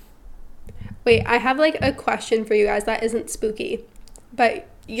 Wait, I have like a question for you guys that isn't spooky, but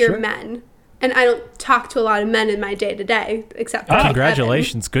you're men. And I don't talk to a lot of men in my day-to-day, except for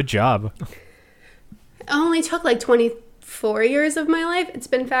congratulations. Evan. Good job. It only took like 24 years of my life. It's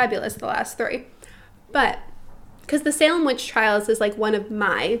been fabulous the last 3. But, because the Salem Witch Trials is like one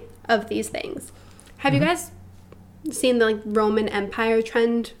of these things. Have you guys seen the like Roman Empire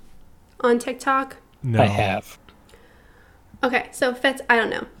trend on TikTok? No. I have. Okay, so Fitz, I don't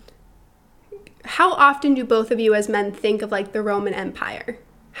know. How often do both of you as men think of like the Roman Empire?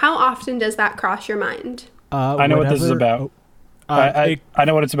 How often does that cross your mind? I know what this is about. I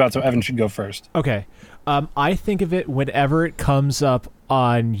know what it's about, so Evan should go first. Okay. I think of it whenever it comes up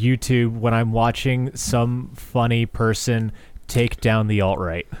on YouTube when I'm watching some funny person take down the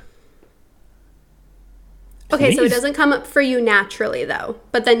alt-right. Okay, Please. so it doesn't come up for you naturally, though,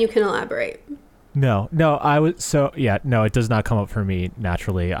 but then you can elaborate. No, it does not come up for me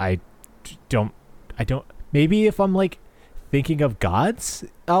naturally. I don't, maybe if I'm like thinking of gods,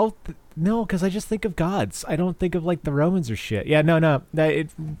 no, because I just think of gods. I don't think of like the Romans or shit. Yeah, no, it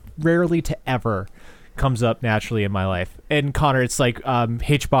rarely to ever comes up naturally in my life. And Connor, it's like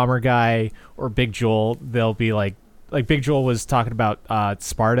H-Bomber guy or Big Joel, they'll be like Big Joel was talking about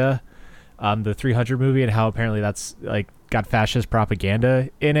Sparta, the 300 movie, and how apparently that's like got fascist propaganda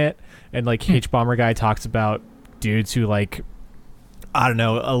in it. And like H-Bomber guy talks about dudes who like, I don't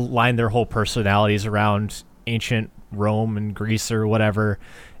know, align their whole personalities around ancient Rome and Greece or whatever.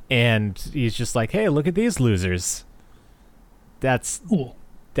 And he's just like, hey, look at these losers. That's cool.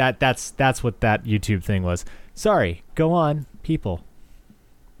 That's what that YouTube thing was. Sorry, go on, people.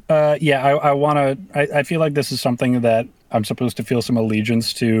 I feel like this is something that I'm supposed to feel some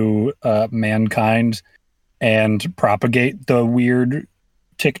allegiance to mankind and propagate the weird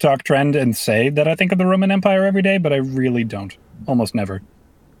TikTok trend and say that I think of the Roman Empire every day, but I really don't. Almost never.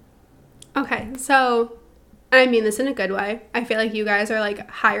 Okay, so I mean this in a good way. I feel like you guys are like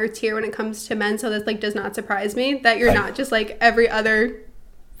higher tier when it comes to men, so this like does not surprise me that you're not just like every other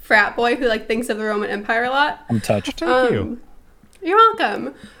frat boy who like thinks of the Roman Empire a lot. I'm touched. Thank you. You're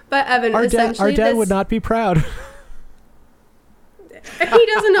welcome. But Evan, our dad would not be proud. He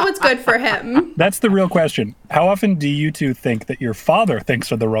doesn't know what's good for him. That's the real question. How often do you two think that your father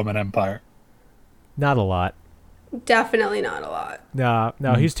thinks of the Roman Empire? Not a lot. Definitely not a lot.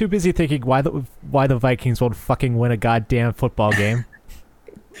 No, he's too busy thinking why the Vikings won't fucking win a goddamn football game.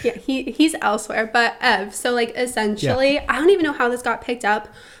 Yeah, he's elsewhere. But Ev, so like essentially, I don't even know how this got picked up,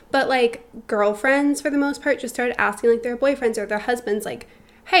 but like girlfriends for the most part just started asking like their boyfriends or their husbands like,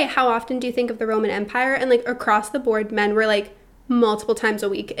 hey, how often do you think of the Roman Empire? And like across the board, men were like multiple times a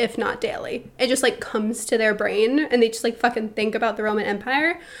week, if not daily. It just like comes to their brain and they just like fucking think about the Roman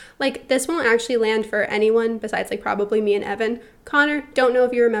Empire. Like this won't actually land for anyone besides like probably me and Evan. Connor, don't know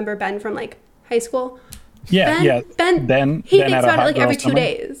if you remember Ben from like high school. Yeah, Ben he thinks about it like every 2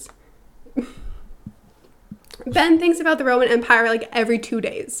 days. Ben thinks about the Roman Empire like every 2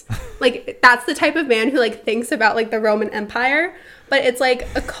 days. Like that's the type of man who like thinks about like the Roman Empire, but it's like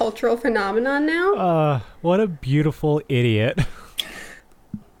a cultural phenomenon now. What a beautiful idiot.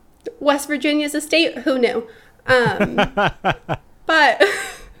 West Virginia's a state, who knew? But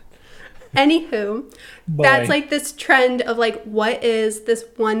anywho, that's like this trend of like, what is this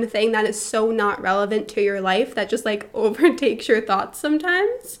one thing that is so not relevant to your life that just like overtakes your thoughts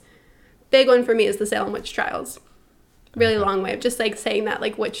sometimes? Big one for me is the Salem witch trials. Really long way of just like saying that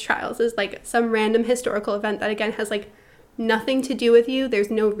like witch trials is like some random historical event that again has like nothing to do with you. There's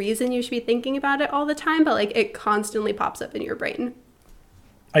no reason you should be thinking about it all the time, but like it constantly pops up in your brain.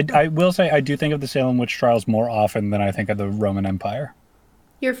 I will say I do think of the Salem witch trials more often than I think of the Roman Empire.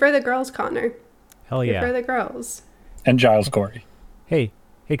 You're for the girls, Connor. Hell yeah. You're for the girls. And Giles Corey. Hey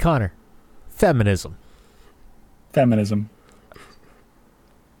Connor. Feminism.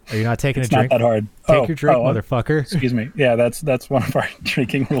 Are you not taking a drink? It's not that hard. Take your drink, motherfucker. Excuse me. Yeah, that's one of our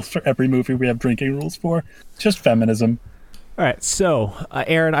drinking rules for every movie we have drinking rules for. It's just feminism. All right, so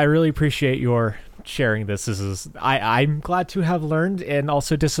Erin, I really appreciate your sharing this. I'm glad to have learned and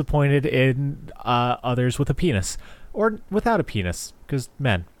also disappointed in others with a penis or without a penis, because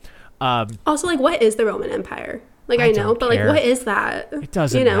men. Also, like, what is the Roman Empire? Like, I know, but like, what is that? It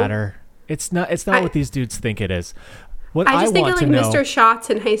doesn't matter. It's not what these dudes think it is. What I just think of like Mr. Shots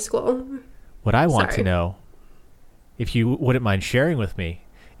in high school. What I want to know, if you wouldn't mind sharing with me,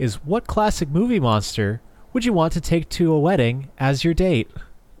 is what classic movie monster would you want to take to a wedding as your date?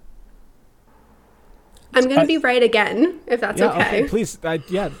 I'm going to be right again, if that's okay. Please.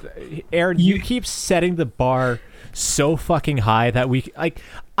 Erin, you keep setting the bar so fucking high that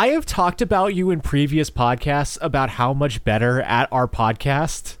I have talked about you in previous podcasts about how much better at our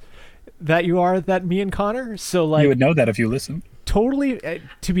podcast that you are than me and Connor. So like, you would know that if you listen. Totally.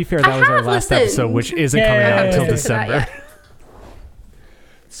 To be fair, that was our last episode, which isn't coming out until December.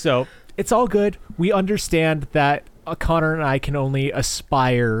 So it's all good. We understand that Connor and I can only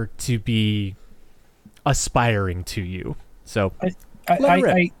aspire to be aspiring to you. So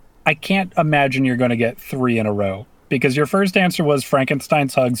I can't imagine you're going to get 3 in a row, because your first answer was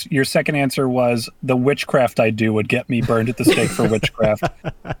Frankenstein's hugs. Your second answer was the witchcraft I do would get me burned at the stake for witchcraft.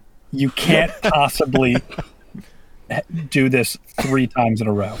 You can't possibly do this 3 times in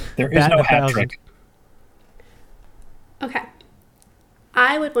a row. There is no hat trick. Okay.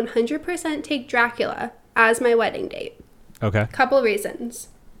 I would 100% take Dracula as my wedding date. Okay. Couple reasons.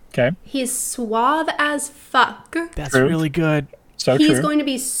 Okay. He's suave as fuck. That's really good. He's going to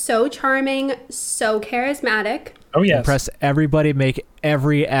be so charming, so charismatic. Oh, yes. Impress everybody, make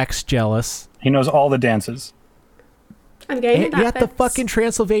every ex jealous. He knows all the dances. I'm getting that. You got the fucking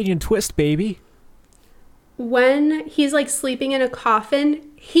Transylvanian twist, baby. When he's like sleeping in a coffin,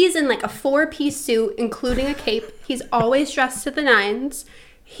 he's in like a 4-piece suit, including a cape. He's always dressed to the nines.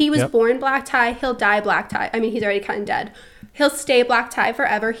 He was born black tie. He'll die black tie. I mean, he's already kind of dead. He'll stay black tie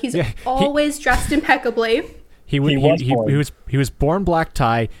forever. He's always dressed impeccably. He was born black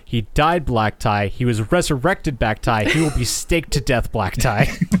tie. He died black tie. He was resurrected black tie. He will be staked to death black tie.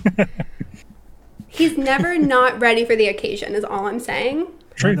 He's never not ready for the occasion, is all I'm saying.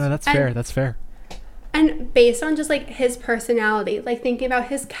 True. No, that's fair. That's fair. And based on just like his personality, like thinking about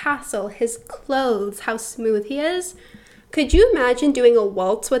his castle, his clothes, how smooth he is, could you imagine doing a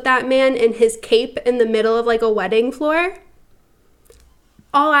waltz with that man in his cape in the middle of like a wedding floor?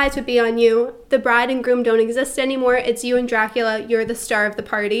 All eyes would be on you. The bride and groom don't exist anymore. It's you and Dracula. You're the star of the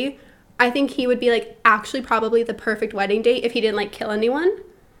party. I think he would be like actually probably the perfect wedding date if he didn't like kill anyone.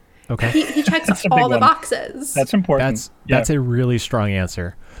 Okay. He checks all the boxes. That's important. That's a really strong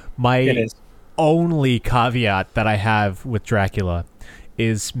answer. It is. Only caveat that I have with Dracula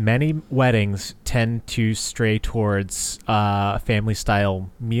is many weddings tend to stray towards family style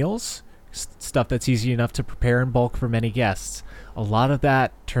meals, stuff that's easy enough to prepare in bulk for many guests. A lot of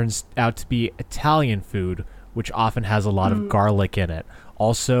that turns out to be Italian food, which often has a lot of garlic in it.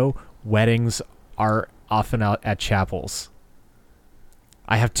 Also, weddings are often out at chapels.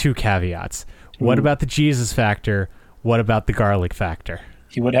 I have 2 caveats. What about the Jesus factor? What about the garlic factor?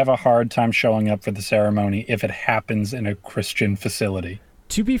 He would have a hard time showing up for the ceremony if it happens in a Christian facility.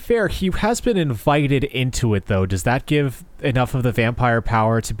 To be fair, he has been invited into it, though. Does that give enough of the vampire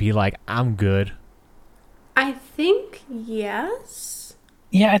power to be like, I'm good? I think yes.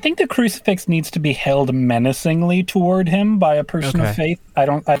 Yeah, I think the crucifix needs to be held menacingly toward him by a person of faith. I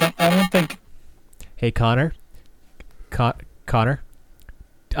don't think. Hey, Connor. Connor.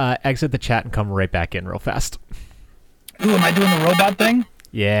 Exit the chat and come right back in real fast. Ooh, am I doing the robot thing?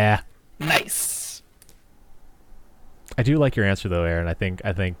 Yeah. Nice. I do like your answer though, Erin. I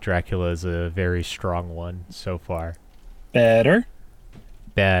think Dracula is a very strong one so far. Better.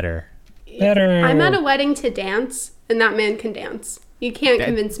 I'm at a wedding to dance, and that man can dance. You can't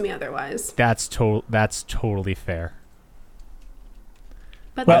convince me otherwise. That's totally fair.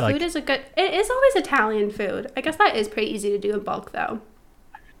 But the food is a good... It is always Italian food. I guess that is pretty easy to do in bulk, though.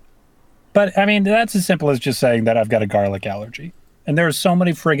 But, I mean, that's as simple as just saying that I've got a garlic allergy. And there are so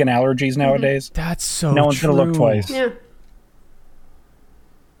many friggin' allergies nowadays. That's so no one's going to look twice. Yeah.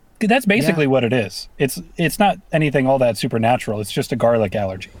 That's basically what it is. It's not anything all that supernatural. It's just a garlic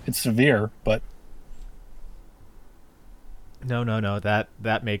allergy. It's severe, but... No.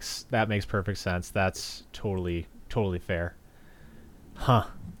 That makes perfect sense. That's totally fair. Huh.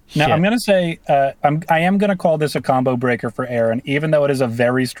 Now, Shit. I'm going to say, I am going to call this a combo breaker for Erin. Even though it is a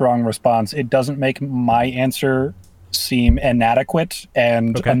very strong response, it doesn't make my answer seem inadequate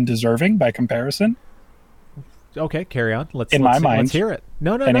and undeserving by comparison. Okay, carry on. Let's hear it.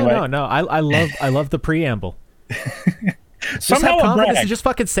 No. I love the preamble. Just have confidence and just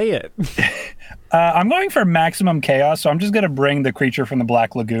fucking say it. I'm going for maximum chaos, so I'm just going to bring the creature from the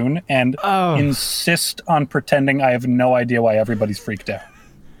Black Lagoon and insist on pretending I have no idea why everybody's freaked out.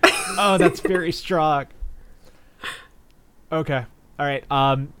 Oh, that's very strong. Okay. All right.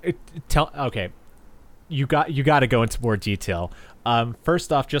 You got to go into more detail.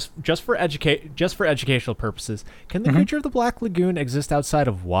 First off, just for educational purposes, can the creature of the Black Lagoon exist outside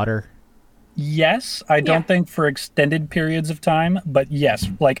of water? Yes, I don't think for extended periods of time, but yes,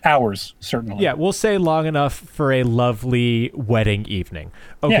 like hours, certainly. Yeah, we'll say long enough for a lovely wedding evening.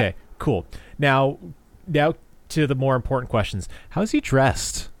 Okay, cool. Now to the more important questions. How's he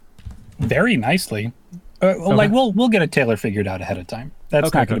dressed? Very nicely. Like we'll get a tailor figured out ahead of time.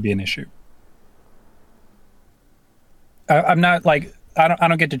 That's not going to be an issue. I'm not like I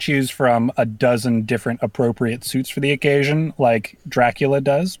don't get to choose from a dozen different appropriate suits for the occasion like Dracula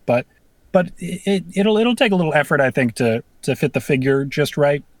does, but it'll take a little effort, I think, to fit the figure just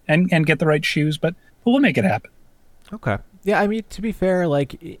right and get the right shoes, but we'll make it happen. Okay. Yeah, I mean, to be fair,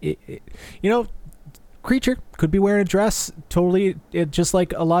 like, creature could be wearing a dress, totally, just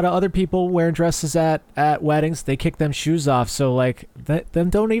like a lot of other people wearing dresses at weddings. They kick them shoes off, so, like, them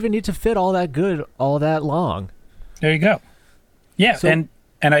don't even need to fit all that good all that long. There you go. Yeah, so,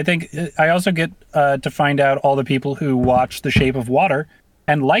 and I think I also get to find out all the people who watched The Shape of Water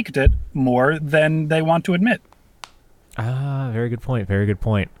and liked it more than they want to admit. Ah, very good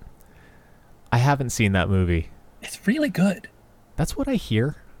point. I haven't seen that movie. It's really good. That's what I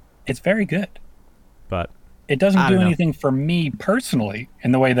hear. It's very good. But it doesn't do anything for me personally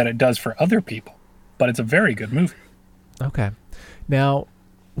in the way that it does for other people. But it's a very good movie. Okay. Now,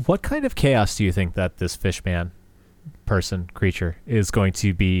 what kind of chaos do you think that this fishman creature is going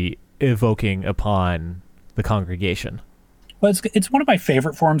to be evoking upon the congregation? Well, it's one of my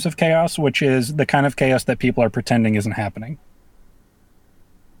favorite forms of chaos, which is the kind of chaos that people are pretending isn't happening.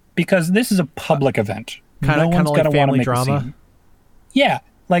 Because this is a public event. Kind of like family drama? Yeah.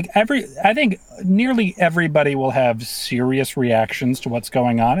 Like I think nearly everybody will have serious reactions to what's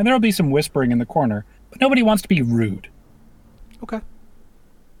going on, and there'll be some whispering in the corner, but nobody wants to be rude. Okay.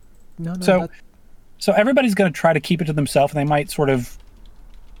 No. So everybody's going to try to keep it to themselves, and they might sort of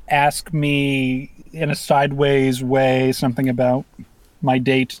ask me in a sideways way something about my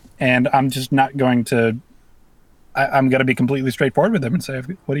date, and I'm just not going to. I'm going to be completely straightforward with them and say,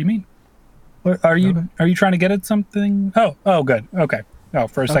 "What do you mean? Are you trying to get at something?" Oh, good. Okay. Oh,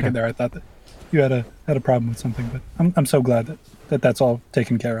 for a second there, I thought that you had a problem with something, but I'm so glad that's all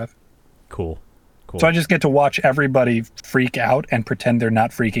taken care of. Cool. So I just get to watch everybody freak out and pretend they're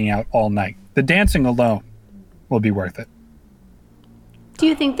not freaking out all night. The dancing alone will be worth it. Do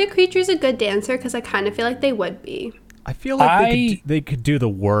you think the creature's a good dancer? Because I kind of feel like they would be. I feel like they could do the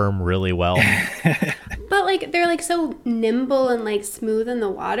worm really well. But like they're like so nimble and like smooth in the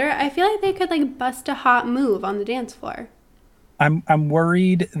water. I feel like they could like bust a hot move on the dance floor. I'm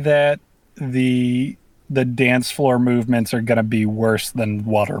worried that the dance floor movements are going to be worse than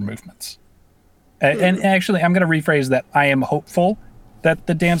water movements. And actually, I'm going to rephrase that. I am hopeful that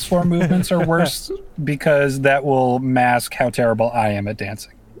the dance floor movements are worse because that will mask how terrible I am at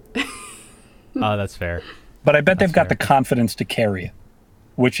dancing. Oh, that's fair. But I bet they've got the confidence to carry it,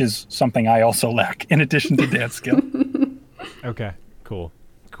 which is something I also lack in addition to dance skill. Okay, cool.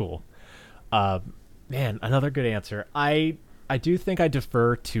 Man, another good answer. I do think I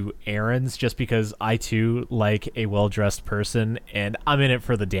defer to Erin's just because I too like a well-dressed person, and I'm in it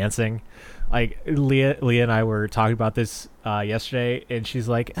for the dancing. Like Leah and I were talking about this yesterday, and she's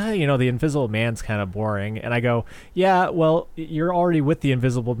like, the Invisible Man's kind of boring. And I go, yeah, well, you're already with the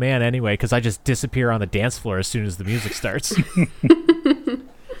Invisible Man anyway, because I just disappear on the dance floor as soon as the music starts.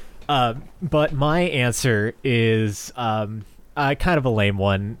 But my answer is kind of a lame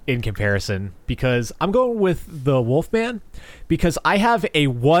one in comparison, because I'm going with the Wolfman, because I have a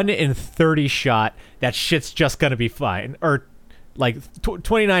 1 in 30 shot that shit's just going to be fine. Or like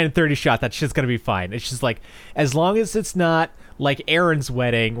 29 and 30 shot that shit's gonna be fine. It's just like, as long as it's not like Erin's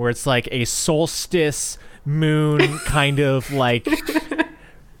wedding where it's like a solstice moon kind of like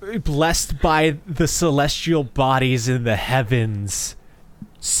blessed by the celestial bodies in the heavens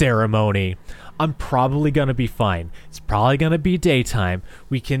ceremony, I'm probably gonna be fine. It's probably gonna be daytime.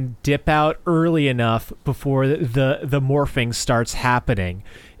 We can dip out early enough before the morphing starts happening.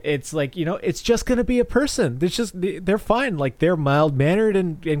 It's like, it's just going to be a person. They're fine. Like, they're mild-mannered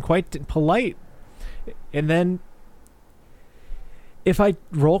and quite polite. And then if I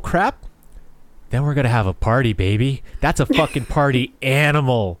roll crap, then we're going to have a party, baby. That's a fucking party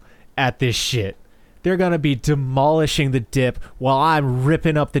animal at this shit. They're going to be demolishing the dip while I'm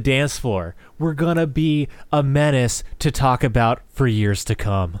ripping up the dance floor. We're going to be a menace to talk about for years to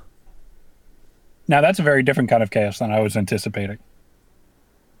come. Now, that's a very different kind of chaos than I was anticipating.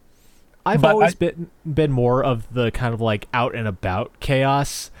 I've always been more of the kind of like out and about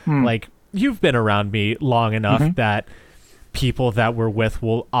chaos. Like, you've been around me long enough that people that we're with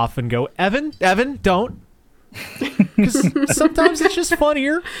will often go, Evan, don't. Because sometimes it's just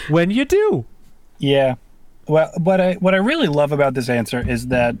funnier when you do. Yeah. Well, what I really love about this answer is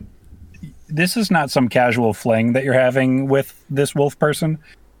that this is not some casual fling that you're having with this wolf person.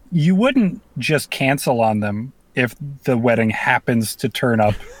 You wouldn't just cancel on them if the wedding happens to turn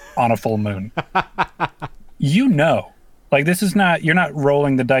up on a full moon. Like, this is not, you're not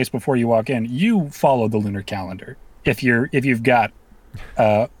rolling the dice before you walk in. You follow the lunar calendar if you've got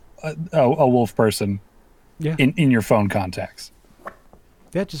a wolf person in your phone contacts.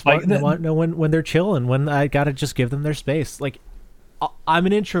 Yeah, just want to know when they're chilling, when I gotta just give them their space. Like, I'm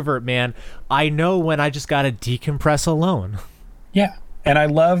an introvert, man. I know when I just gotta decompress alone. Yeah, and I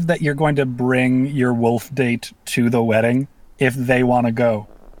love that you're going to bring your wolf date to the wedding if they want to go,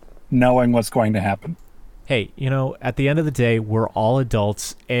 knowing what's going to happen. Hey, at the end of the day, we're all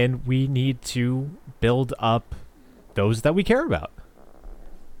adults, and we need to build up those that we care about.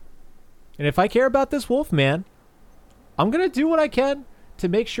 And if I care about this wolf man, I'm going to do what I can to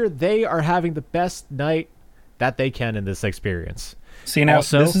make sure they are having the best night that they can in this experience. See, now,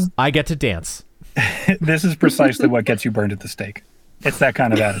 also, I get to dance. This is precisely what gets you burned at the stake. It's that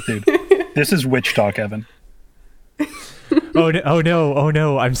kind of attitude. This is witch talk, Evan. Oh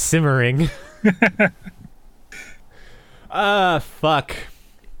no, I'm simmering. Fuck.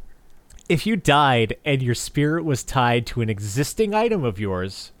 If you died and your spirit was tied to an existing item of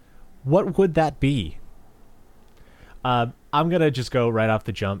yours, what would that be? I'm gonna just go right off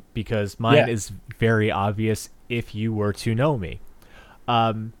the jump because mine is very obvious if you were to know me.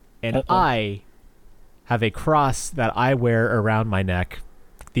 I have a cross that I wear around my neck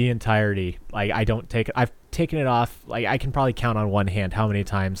the entirety. Like, I don't take it. I've taken it off. Like, I can probably count on one hand how many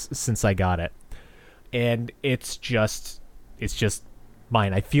times since I got it. And it's just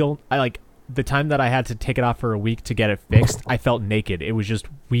mine. I like the time that I had to take it off for a week to get it fixed. I felt naked. It was just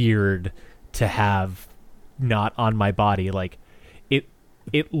weird to have not on my body. Like,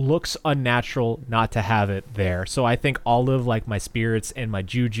 it looks unnatural not to have it there. So I think all of like my spirits and my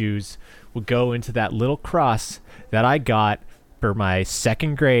jujus would go into that little cross that I got for my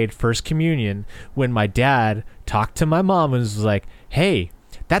second grade first communion when my dad talked to my mom and was like, hey,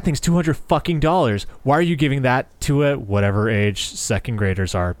 that thing's $200 fucking dollars. Why are you giving that to a whatever age second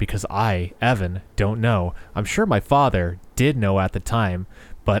graders are? Because I, Evan, don't know. I'm sure my father did know at the time,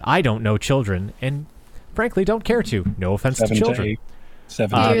 but I don't know children and frankly don't care to. No offense to children.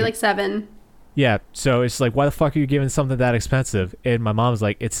 You're like 7. Yeah, so it's like, why the fuck are you giving something that expensive? And my mom's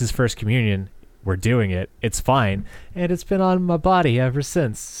like, it's his first communion. We're doing it. It's fine. And it's been on my body ever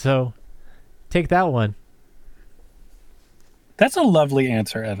since. So take that one. That's a lovely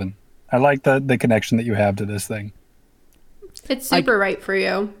answer, Evan. I like the connection that you have to this thing. It's super right for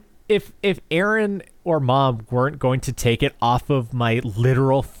you. If Erin or mom weren't going to take it off of my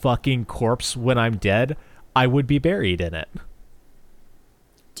literal fucking corpse when I'm dead, I would be buried in it.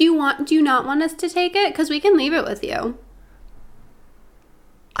 Do you not want us to take it? Because we can leave it with you.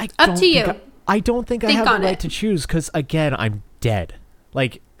 Up to you. I don't think I have the right to choose because, again, I'm dead.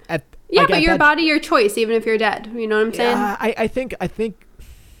 Like, but your body, your choice, even if you're dead. You know what I'm saying? I think.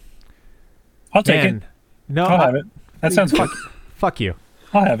 I'll take it. No, I'll have it. That sounds good. Fuck you.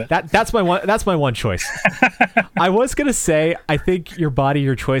 I'll have it. That's my one choice. I was gonna say I think your body,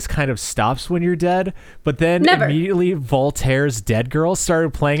 your choice kind of stops when you're dead, but then immediately Voltaire's Dead Girl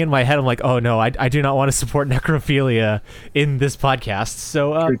started playing in my head. I'm like, oh no, I do not want to support necrophilia in this podcast.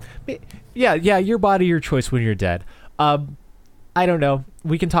 So yeah, your body, your choice when you're dead. I don't know.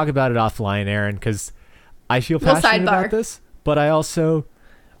 We can talk about it offline, Erin, because I feel passionate about this, but I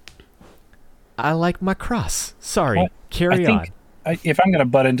like my cross. Sorry, carry on. If I'm going to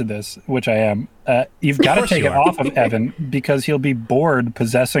butt into this, which I am, you've got to take it off of Evan because he'll be bored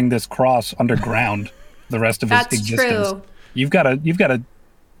possessing this cross underground the rest of his existence. That's true. You've got to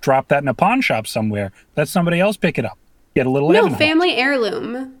drop that in a pawn shop somewhere. Let somebody else pick it up. Get a little Evan family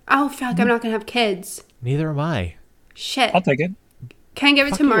heirloom. Oh fuck! I'm not going to have kids. Neither am I. Shit. I'll take it. Can I give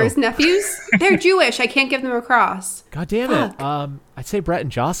it to Mars' nephews? They're Jewish. I can't give them a cross. God damn it. I'd say Brett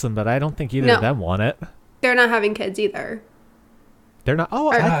and Jocelyn, but I don't think either of them want it. They're not having kids either. They're not.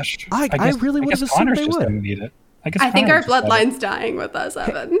 Oh, gosh. I really would have assumed they would. Need it. I think our bloodline's dying with us,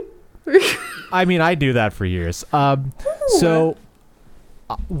 Evan. I mean, I do that for years. So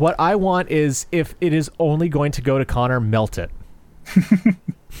what I want is, if it is only going to go to Connor, melt it.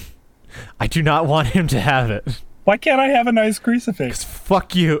 I do not want him to have it. Why can't I have a nice crucifix?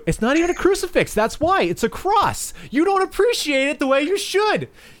 Fuck you. It's not even a crucifix. That's why. It's a cross. You don't appreciate it the way you should.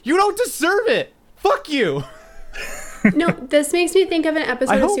 You don't deserve it. Fuck you. No, this makes me think of an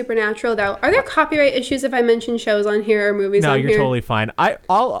episode of Supernatural, though. Are there copyright issues if I mention shows on here or movies on here? No, you're totally fine.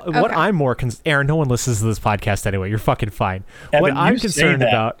 What I'm more Aaron, no one listens to this podcast anyway. You're fucking fine. Evan, what I'm concerned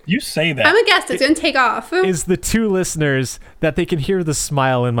about... You say that. I'm a guest. It's going to take off. Is the two listeners that they can hear the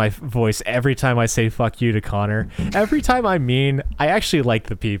smile in my voice every time I say fuck you to Connor. Every time I'm mean, I actually like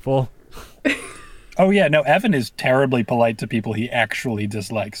the people. Oh, yeah. No, Evan is terribly polite to people he actually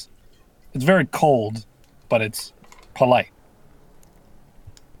dislikes. It's very cold, but it's... polite.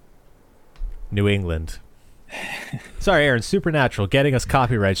 New England. Sorry, Aaron. Supernatural getting us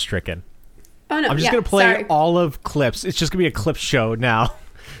copyright stricken. Oh no! I'm just gonna play all of clips. It's just gonna be a clip show now,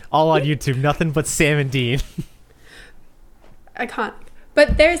 all on YouTube. Nothing but Sam and Dean. Iconic.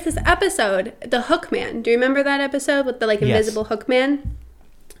 But there's this episode, the Hook Man. Do you remember that episode with the invisible Hook Man?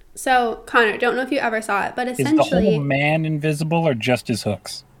 So Connor, don't know if you ever saw it, but essentially, is the whole man invisible or just his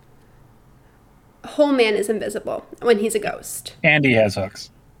hooks? Whole man is invisible when he's a ghost. And he has hooks.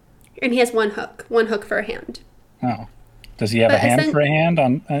 And he has one hook for a hand. Oh. Does he have a hand for a hand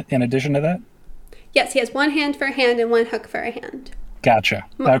in addition to that? Yes, he has one hand for a hand and one hook for a hand. Gotcha.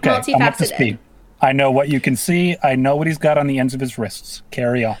 Okay, multifaceted. I'm up to speed. I know what you can see. I know what he's got on the ends of his wrists.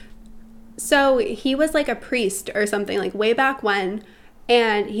 Carry on. So he was like a priest or something, like way back when,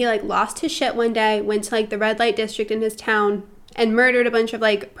 and he lost his shit one day, went to the red light district in his town, and murdered a bunch of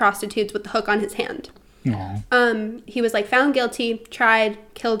prostitutes with the hook on his hand. Aww. He was found guilty, tried,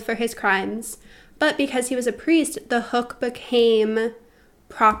 killed for his crimes, but because he was a priest, the hook became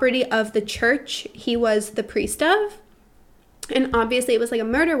property of the church he was the priest of. And obviously it was a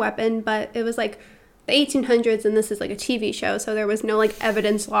murder weapon, but it was the 1800s, and this is a TV show, so there was no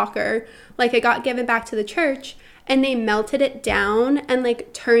evidence locker. It got given back to the church, and they melted it down and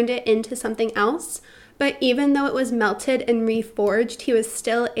turned it into something else. But even though it was melted and reforged, he was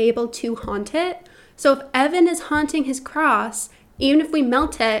still able to haunt it. So if Evan is haunting his cross, even if we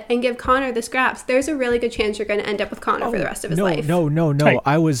melt it and give Connor the scraps, there's a really good chance you're going to end up with Connor for the rest of his life. No. Hey.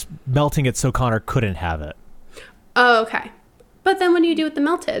 I was melting it so Connor couldn't have it. Oh, okay. But then what do you do with the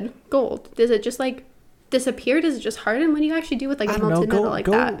melted gold? Does it just disappear? Does it just harden? What do you actually do with a melted metal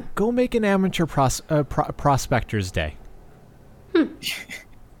that? Go make an amateur prospector's day.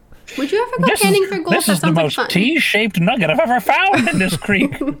 Would you ever go panning for gold? This is the most T-shaped nugget I've ever found in this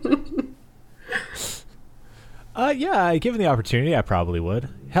creek. Yeah, given the opportunity, I probably would.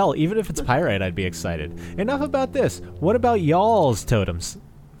 Hell, even if it's pyrite, I'd be excited. Enough about this. What about y'all's totems?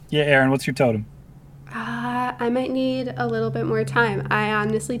 Yeah, Erin, what's your totem? I might need a little bit more time. I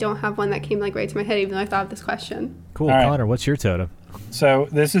honestly don't have one that came right to my head, even though I thought of this question. Cool. All right. Connor, what's your totem? So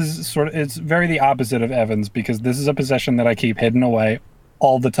this is it's very the opposite of Evan's, because this is a possession that I keep hidden away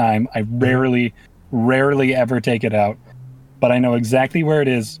all the time. I rarely ever take it out, but I know exactly where it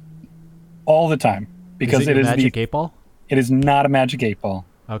is all the time, because it is a magic 8 ball. It is not a magic 8 ball.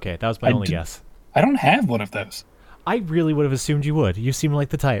 Okay, that was my only guess. I don't have one of those. I really would have assumed you would. You seem like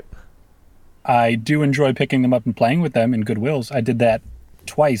the type. I do enjoy picking them up and playing with them in Goodwills. I did that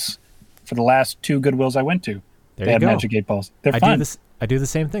twice for the last 2 Goodwills I went to. There they you had go. Magic 8 balls. They're fun. I do the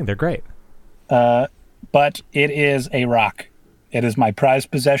same thing. They're great. But it is a rock. It is my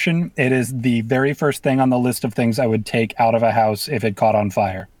prized possession. It is the very first thing on the list of things I would take out of a house if it caught on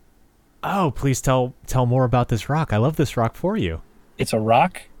fire. Oh, please tell more about this rock. I love this rock for you. It's a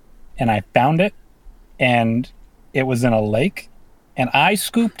rock, and I found it, and it was in a lake, and I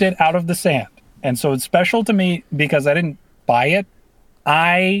scooped it out of the sand. And so it's special to me because I didn't buy it.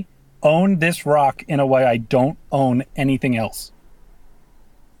 I own this rock in a way I don't own anything else.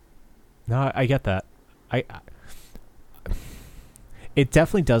 No, I get that. It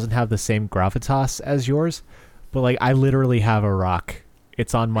definitely doesn't have the same gravitas as yours, but like I literally have a rock.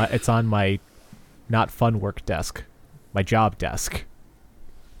 It's on my not fun work desk, my job desk.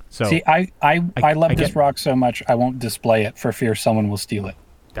 So see, I love this rock so much I won't display it for fear someone will steal it.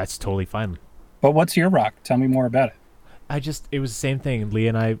 That's totally fine. But what's your rock? Tell me more about it. It was the same thing. Lee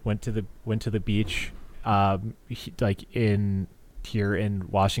and I went to the beach, here in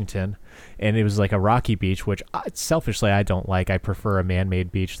Washington, and it was like a rocky beach, which selfishly I don't like. I prefer a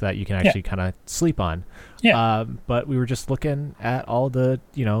man-made beach that you can actually kind of sleep on. Yeah. But we were just looking at all the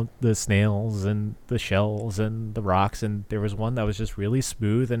the snails and the shells and the rocks, and there was one that was just really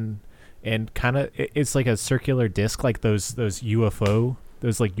smooth and kind of it's like a circular disc, like those UFO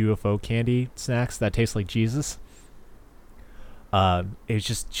candy snacks that taste like Jesus. It was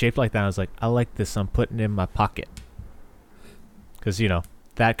just shaped like that. I was like, I like this. I'm putting it in my pocket. Because,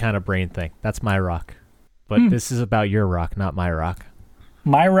 that kind of brain thing. That's my rock. But this is about your rock, not my rock.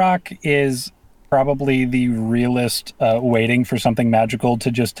 My rock is probably the realist waiting for something magical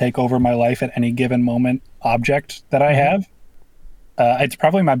to just take over my life at any given moment object that I have. It's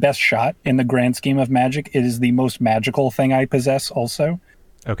probably my best shot in the grand scheme of magic. It is the most magical thing I possess also.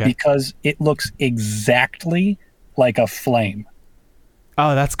 Okay. Because it looks exactly like a flame.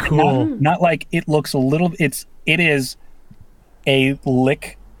 Oh, that's cool. Not like it looks a little... It is a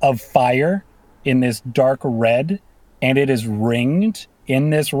lick of fire in this dark red, and it is ringed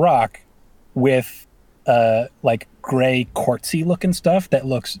in this rock with like gray quartzy looking stuff that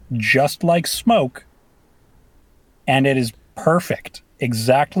looks just like smoke, and it is perfect,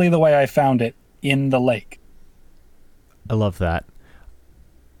 exactly the way I found it in the lake. I love that.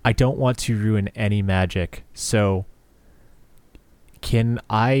 I don't want to ruin any magic, so can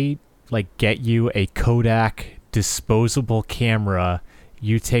I get you a Kodak disposable camera?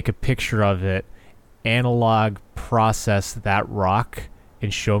 You take a picture of it, analog process that rock,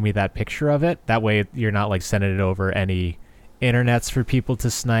 and show me that picture of it. That way you're not sending it over any internets for people to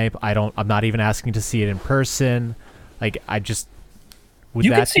snipe. I'm not even asking to see it in person. You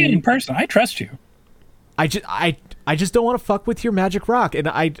can see it in person. I trust you. I just don't want to fuck with your magic rock, and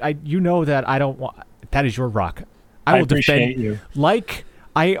I that I don't want. That is your rock. I will appreciate defend you.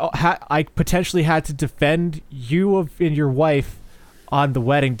 I potentially had to defend you and your wife on the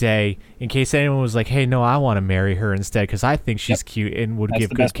wedding day in case anyone was like, hey, no, I want to marry her instead because I think she's cute and would give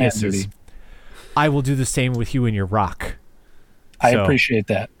good kisses. I will do the same with you and your rock. I appreciate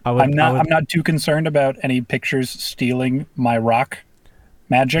that. I'm not too concerned about any pictures stealing my rock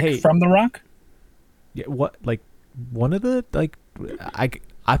magic from the rock. Yeah, one of the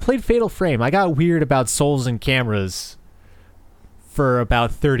I played Fatal Frame. I got weird about souls and cameras for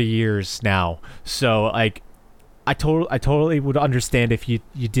about 30 years now. So I totally would understand if you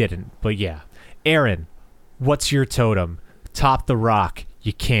didn't. But yeah. Erin, what's your totem? Top the rock.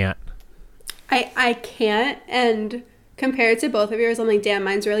 You can't. I can't, and compared to both of yours, I'm like, damn,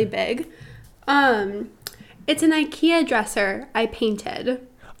 mine's really big. It's an IKEA dresser I painted.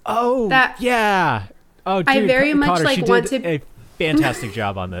 Oh, yeah. Oh, dude, I very much Connor, want to a fantastic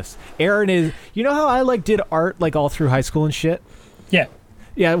job on this. Erin is, how I did art all through high school and shit? Yeah.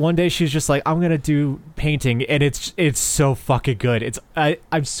 Yeah, one day she's just like, I'm going to do painting, and it's so fucking good.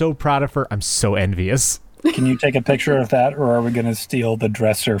 I'm so proud of her. I'm so envious. Can you take a picture of that, or are we going to steal the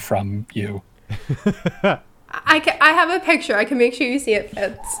dresser from you? I have a picture. I can make sure you see it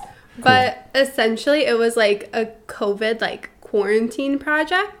fits. Cool. But essentially, it was a COVID quarantine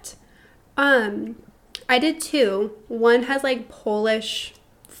project. I did 2. One has Polish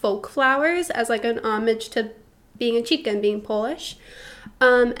folk flowers as an homage to being a chica and being Polish.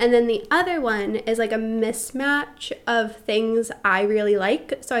 And then the other one is a mismatch of things I really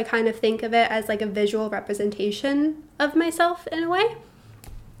like. So I kind of think of it as a visual representation of myself in a way.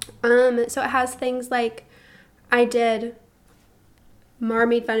 So it has things Mar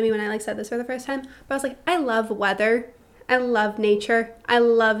made fun of me when I said this for the first time, but I was I love weather. I love nature. I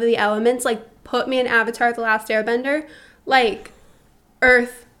love the elements. put me in Avatar: The Last Airbender, like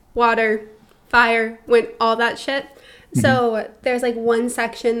earth, water, fire, wind, all that shit. So there's like one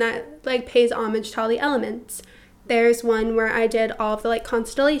section that like pays homage to all the elements. There's one where I did all of the like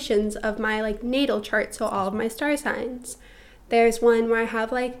constellations of my like natal chart, so all of my star signs. There's one where I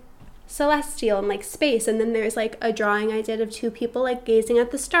have like celestial and like space, and then there's like a drawing I did of two people like gazing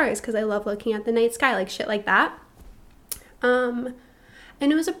at the stars because I love looking at the night sky, like shit like that. And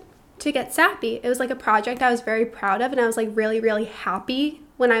it was to get sappy. It was like a project I was very proud of, and I was like really, really happy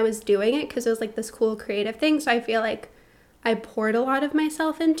when I was doing it because it was like this cool creative thing. So I feel like I poured a lot of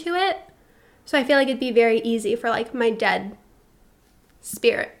myself into it. So I feel like it'd be very easy for like my dead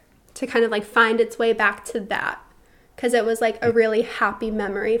spirit to kind of like find its way back to that because it was like a really happy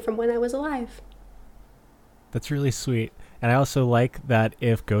memory from when I was alive. That's really sweet. And I also like that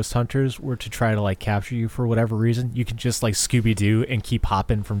if ghost hunters were to try to like capture you for whatever reason, you can just like Scooby-Doo and keep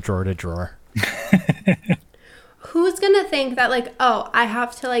hopping from drawer to drawer. Who's gonna think that like, oh, I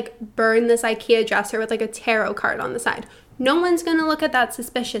have to like burn this IKEA dresser with like a tarot card on the side? No one's gonna look at that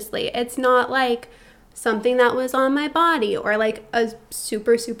suspiciously. It's not like something that was on my body or like a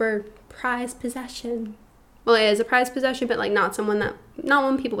super, super prized possession. Well, it is a prized possession, but like not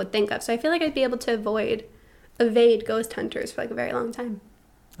one people would think of. So I feel like I'd be able to evade ghost hunters for like a very long time.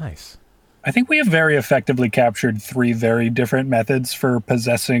 Nice. I think we have very effectively captured 3 very different methods for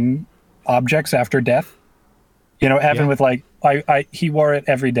possessing objects after death. You know, Evan with like, he wore it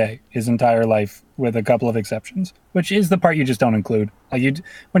every day his entire life with a couple of exceptions, which is the part you just don't include. Like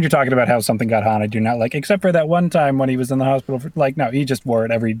when you're talking about how something got haunted, you're not like, except for that one time when he was in the hospital. No, he just wore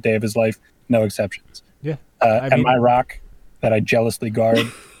it every day of his life. No exceptions. Yeah. And my rock that I jealously guard,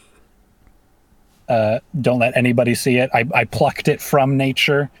 don't let anybody see it. I plucked it from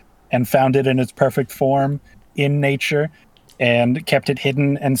nature and found it in its perfect form in nature and kept it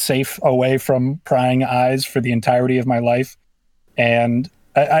hidden and safe away from prying eyes for the entirety of my life. And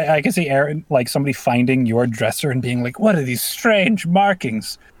I can see Erin, like somebody finding your dresser and being like, what are these strange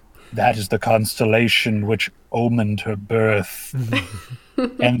markings? That is the constellation which omened her birth.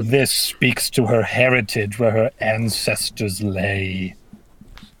 And this speaks to her heritage where her ancestors lay.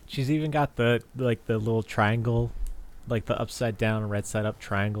 She's even got the little triangle, like the upside down and red side up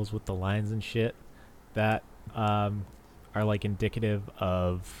triangles with the lines and shit that are like indicative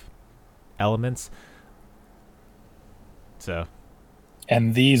of elements. So.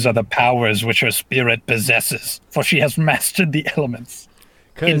 And these are the powers which her spirit possesses, for she has mastered the elements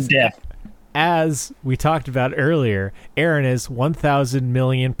in death. As we talked about earlier, Erin is 1,000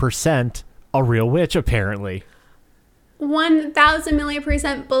 million% a real witch, apparently. 1,000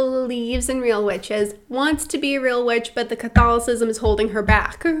 million% believes in real witches, wants to be a real witch, but the Catholicism is holding her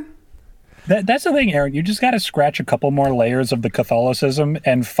back. That's the thing, Erin. You just got to scratch a couple more layers of the Catholicism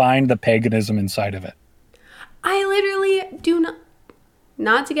and find the paganism inside of it. I literally do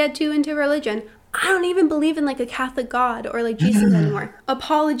not to get too into religion, I don't even believe in like a Catholic God or like Jesus anymore.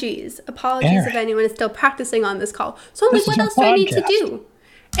 Apologies Erin. if anyone is still practicing on this call. So I'm like, what else do I need to do?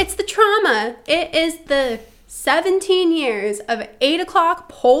 It's the trauma. It is the 17 years of 8 o'clock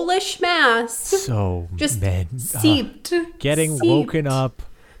Polish mass. So just seeped. Getting woken up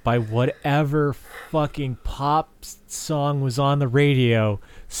by whatever fucking pop song was on the radio,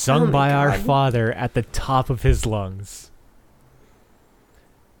 sung by our father at the top of his lungs.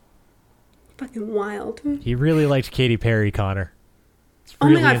 Fucking wild. He really liked Katy Perry, Connor. He's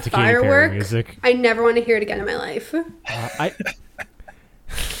really really into Katy Perry music. I never want to hear it again in my life.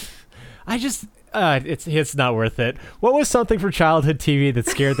 I just it's not worth it. What was something from childhood TV that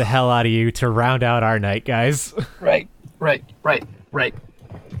scared the hell out of you to round out our night, guys? Right.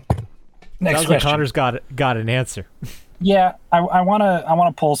 Next question. Connor's got an answer. Yeah, I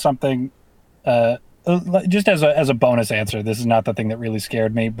wanna pull something just as a bonus answer. This is not the thing that really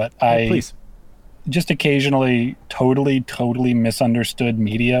scared me, but Please. Just occasionally totally misunderstood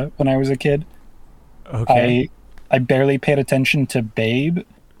media when I was a kid. Okay. I barely paid attention to Babe,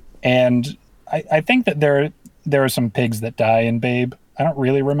 and I think that there are some pigs that die in Babe. I don't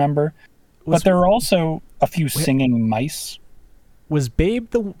really remember. But there are also a few singing mice. Was Babe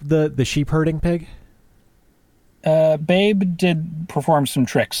the sheep herding pig? Babe did perform some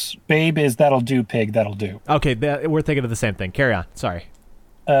tricks. Babe is that'll do, pig, that'll do. Okay, we're thinking of the same thing. Carry on. Sorry.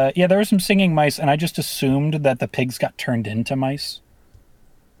 Yeah, there were some singing mice, and I just assumed that the pigs got turned into mice.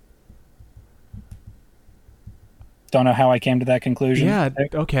 Don't know how I came to that conclusion. Yeah,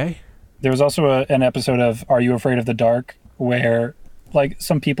 okay. There was also an episode of Are You Afraid of the Dark where, like,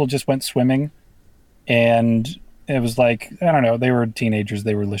 some people just went swimming, and it was like, I don't know, they were teenagers,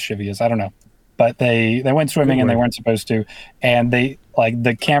 they were lascivious, I don't know. but they went swimming and they weren't supposed to, and they like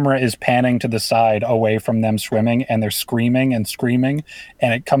the camera is panning to the side away from them swimming, and they're screaming and screaming,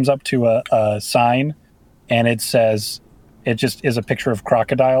 and it comes up to a sign, and it says, it just is a picture of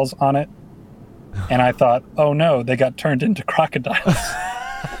crocodiles on it, and I thought, oh no, they got turned into crocodiles.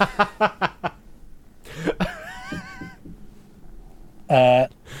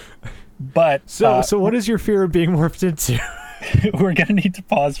 But so what is your fear of being morphed into? We're gonna need to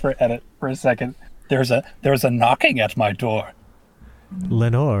pause for edit for a second. There's a knocking at my door.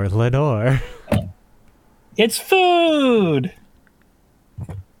 Lenore. It's food.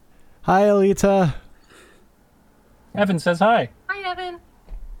 Hi, Alita. Evan says hi. Hi, Evan.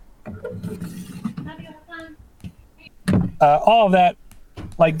 All of that,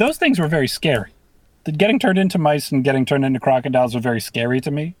 like those things were very scary. The getting turned into mice and getting turned into crocodiles were very scary to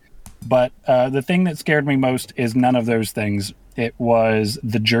me. But the thing that scared me most is none of those things. It was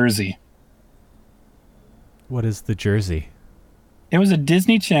the Jersey. What is the Jersey? It was a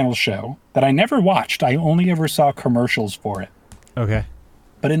Disney Channel show that I never watched. I only ever saw commercials for it. Okay.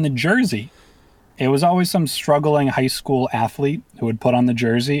 But in the Jersey, it was always some struggling high school athlete who would put on the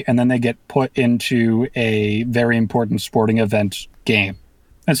jersey, and then they get put into a very important sporting event game.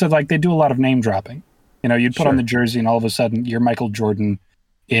 And so, like, they do a lot of name dropping. You know, you'd put on the jersey, and all of a sudden, you're Michael Jordan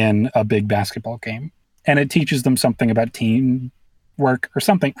in a big basketball game. And it teaches them something about teamwork or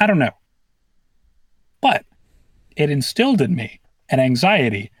something. I don't know. But it instilled in me an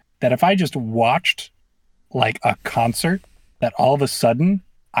anxiety that if I just watched, like, a concert, that all of a sudden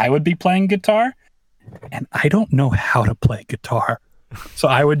I would be playing guitar, and I don't know how to play guitar. So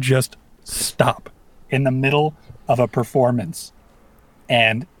I would just stop in the middle of a performance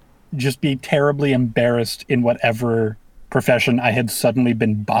and just be terribly embarrassed in whatever profession I had suddenly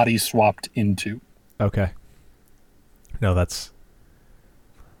been body swapped into. Okay. No, that's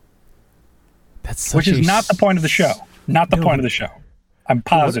such which is not the point of the show. Not the point of the show. I'm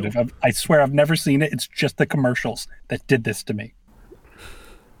positive. I swear I've never seen it. It's just the commercials that did this to me.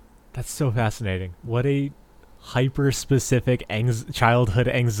 That's so fascinating. What a hyper-specific childhood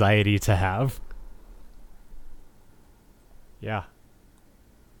anxiety to have. Yeah.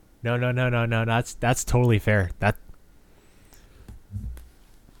 No. That's totally fair.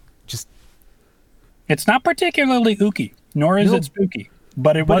 It's not particularly ooky, nor is it spooky,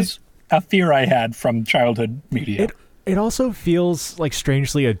 but it was a fear I had from childhood media. It also feels like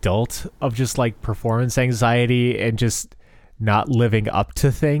strangely adult, of just like performance anxiety and just not living up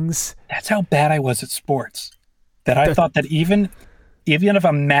to things. That's how bad I was at sports. That I thought that even if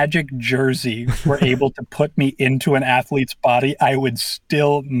a magic jersey were able to put me into an athlete's body, I would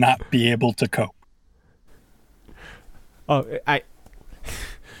still not be able to cope. Oh,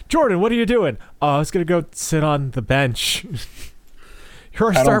 Jordan, what are you doing? Oh, I was going to go sit on the bench.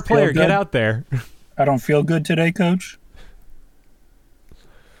 You're a star player. Get out there. I don't feel good today, coach.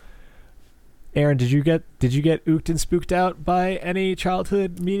 Erin, did you get ooked and spooked out by any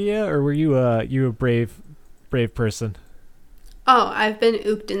childhood media, or were you a brave person? Oh, I've been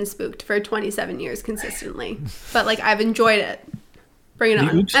ooked and spooked for 27 years consistently. But like I've enjoyed it. Bring it on.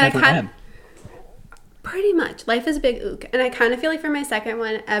 Ooks never end. Pretty much. Life is a big ook. And I kind of feel like for my second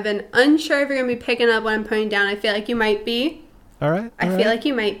one, Evan, unsure if you're going to be picking up what I'm putting down. I feel like you might be. All right. I feel like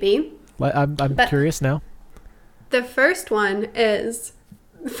you might be. I'm curious now. The first one is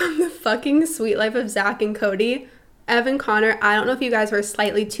from the fucking Sweet Life of Zach and Cody. Evan, Connor, I don't know if you guys were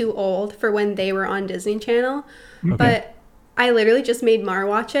slightly too old for when they were on Disney Channel, but I literally just made Mar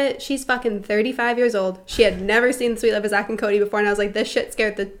watch it. She's fucking 35 years old. She had never seen the Sweet Life of Zach and Cody before, and I was like, this shit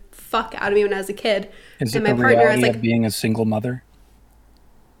scared the fuck out of me when I was a kid. Is and it my the partner reality was like, of being a single mother?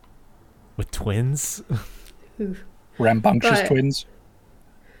 With twins? Rambunctious twins?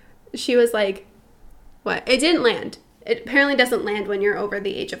 She was like, what? It didn't land. It apparently doesn't land when you're over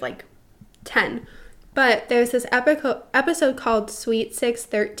the age of like 10. But there's this episode called Sweet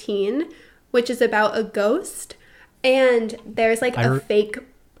 613, which is about a ghost. And there's like a fake...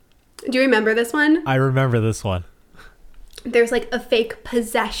 Do you remember this one? I remember this one. There's like a fake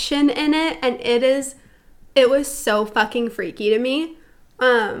possession in it. And it was so fucking freaky to me.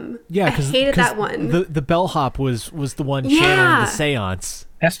 Yeah, I hated that one. The bellhop was the one channeling the seance.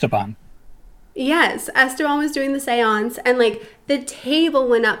 Esteban. Yes, Esteban was doing the seance, and like the table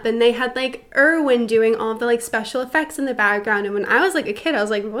went up, and they had like Erwin doing all the like special effects in the background. And when I was like a kid, I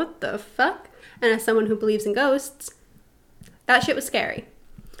was like, what the fuck? And as someone who believes in ghosts, that shit was scary.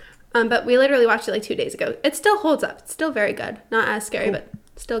 But we literally watched it like 2 days ago. It still holds up. It's still very good. Not as scary, but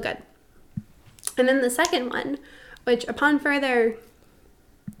still good. And then the second one, which upon further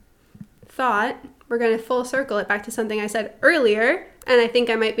thought we're going to full circle it back to something I said earlier, and I think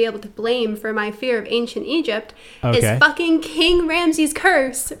I might be able to blame for my fear of ancient Egypt, is fucking King Ramses'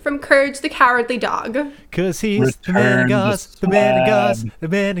 curse from Courage the Cowardly Dog. Because he's the man of gods, the man of gods, the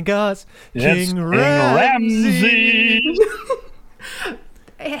man of gods, King Ramses.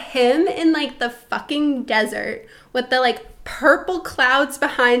 Him in, like, the fucking desert with the, like, purple clouds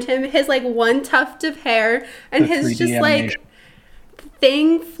behind him, his, like, one tuft of hair, and his just, like,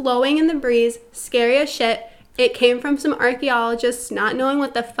 thing flowing in the breeze, scary as shit. It came from some archaeologists not knowing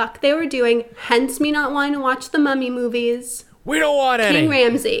what the fuck they were doing, hence me not wanting to watch the Mummy movies. We don't want any. King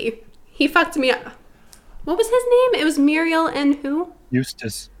Ramsey. He fucked me up. What was his name? It was Muriel and who?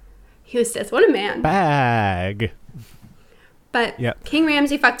 Eustace. What a man. Bag. But King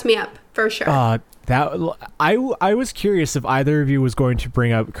Ramsey fucked me up, for sure. I was curious if either of you was going to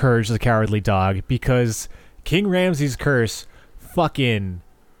bring up Courage the Cowardly Dog, because King Ramses' curse fucking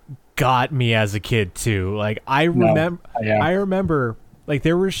got me as a kid too. Like I remember like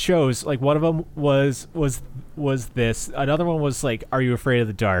there were shows, like one of them was this, another one was like Are You Afraid of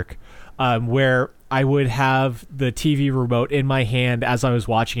the Dark, where I would have the TV remote in my hand as I was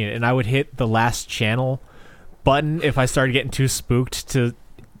watching it, and I would hit the last channel button if I started getting too spooked to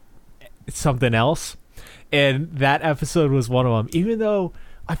something else, and that episode was one of them. Even though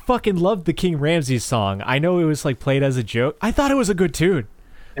I fucking loved the King Ramses song, I know it was like played as a joke, I thought it was a good tune.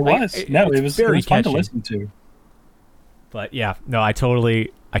 It was. It was very fun to listen to. But yeah, no, I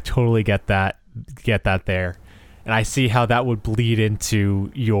totally get that there. And I see how that would bleed into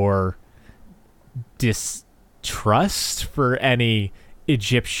your distrust for any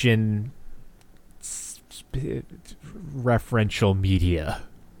Egyptian referential media.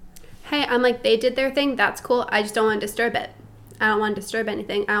 Hey, I'm like, they did their thing, that's cool. I just don't want to disturb it. I don't want to disturb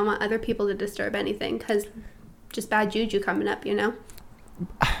anything. I don't want other people to disturb anything, because just bad juju coming up, you know?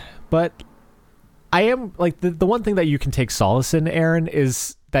 But I am like the one thing that you can take solace in, Erin,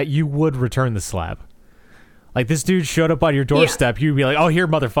 is that you would return the slab. Like this dude showed up on your doorstep, you'd be like, "Oh, here,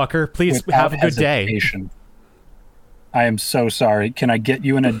 motherfucker, please have a good day." I am so sorry. Can I get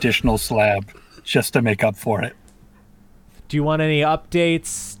you an additional slab just to make up for it? Do you want any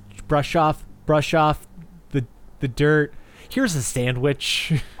updates? Brush off the dirt. Here's a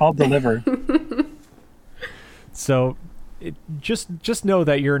sandwich. I'll deliver. So just know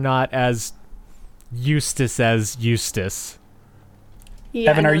that you're not as Eustace as Eustace.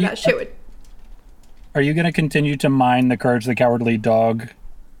 Yeah, Evan, I know that shit would... Are you going to continue to mine the Courage the Cowardly Dog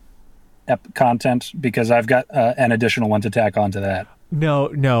content? Because I've got an additional one to tack onto that.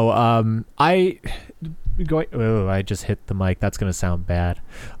 No. I just hit the mic. That's going to sound bad.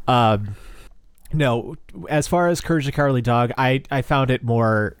 No, as far as Courage the Cowardly Dog, I found it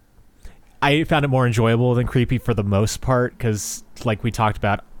more enjoyable than creepy for the most part, because like we talked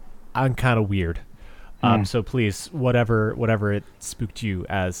about, I'm kind of weird. So please, whatever it spooked you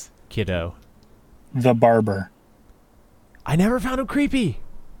as kiddo. The barber. I never found him creepy.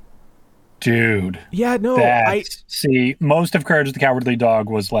 Dude. Yeah, no. See, most of Courage the Cowardly Dog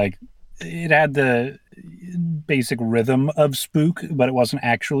was like, it had the basic rhythm of spook, but it wasn't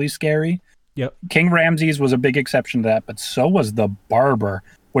actually scary. Yep. King Ramses was a big exception to that, but so was the barber,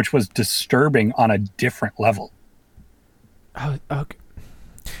 which was disturbing on a different level. Oh, okay.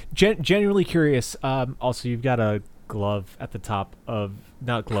 Genuinely curious. Also, you've got a glove at the top of,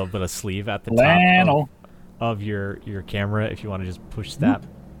 not glove, but a sleeve at the top of your camera. If you want to just push that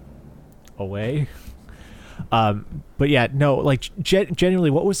away. But yeah, no. Like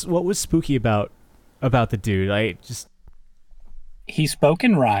genuinely, what was spooky about the dude? He spoke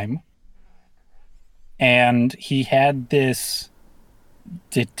in rhyme, and he had this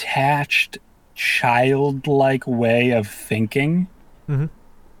detached, childlike way of thinking. Mm-hmm.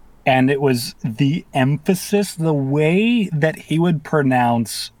 And it was the emphasis, the way that he would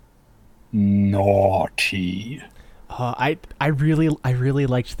pronounce naughty. I really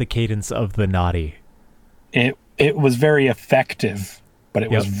liked the cadence of the naughty. It was very effective, but it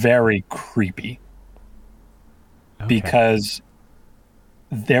was very creepy. Okay. Because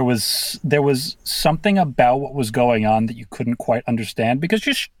there was something about what was going on that you couldn't quite understand, because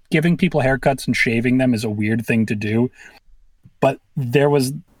just giving people haircuts and shaving them is a weird thing to do. But there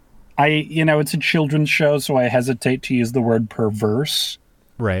was, it's a children's show, so I hesitate to use the word perverse.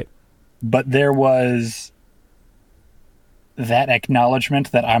 Right. But there was that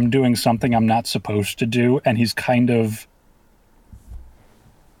acknowledgement that I'm doing something I'm not supposed to do, and he's kind of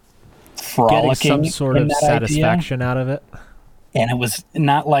frolicking, getting some sort of satisfaction out of it. And it was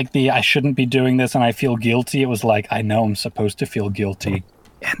not like I shouldn't be doing this and I feel guilty. It was like, I know I'm supposed to feel guilty,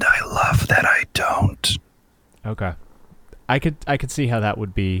 and I love that I don't. Okay. I could see how that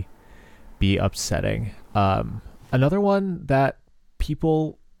would be be upsetting. Another one that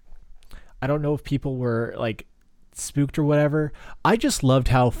people, I don't know if people were like spooked or whatever. I just loved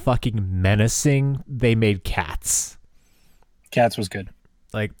how fucking menacing they made Cats. Cats was good.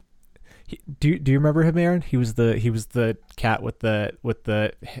 Like, do you remember him, Erin? He was the cat with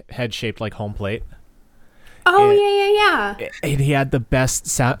the head shaped like home plate. Oh, yeah. And he had the best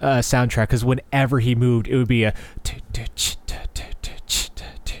soundtrack, because whenever he moved, it would be a...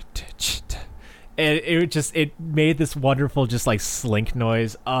 And it made this wonderful just like slink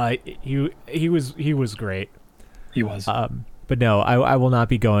noise. He was great. He was. But no, I will not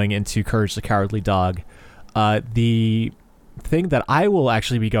be going into Courage the Cowardly Dog. The thing that I will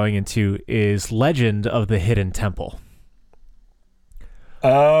actually be going into is Legend of the Hidden Temple.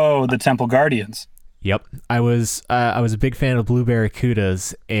 Oh, the Temple Guardians. Yep, I was a big fan of Blue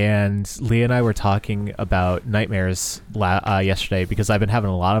Barracudas, and Leah and I were talking about nightmares yesterday, because I've been having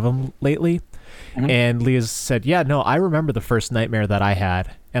a lot of them lately. Mm-hmm. And Leah said, "Yeah, no, I remember the first nightmare that I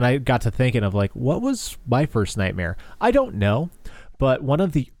had," and I got to thinking of like, what was my first nightmare? I don't know, but one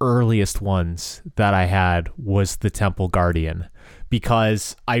of the earliest ones that I had was the Temple Guardian,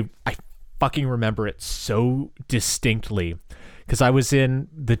 because I fucking remember it so distinctly. Because I was in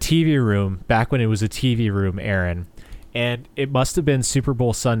the TV room back when it was a TV room, Erin, and it must have been Super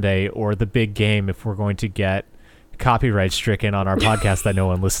Bowl Sunday or the big game if we're going to get copyright stricken on our podcast that no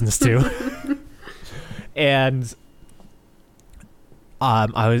one listens to. And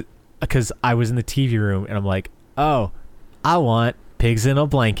I was in the TV room, and I'm like, oh, I want Pigs in a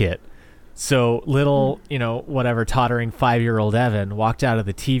Blanket. So little, whatever, tottering 5-year-old Evan walked out of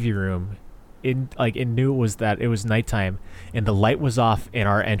the TV room and knew it was nighttime, and the light was off in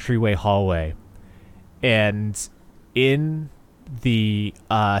our entryway hallway, and in the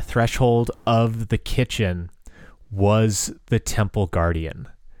threshold of the kitchen was the Temple Guardian,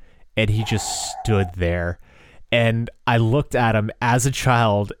 and he just stood there, and I looked at him as a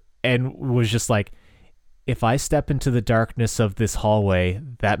child and was just like, if I step into the darkness of this hallway,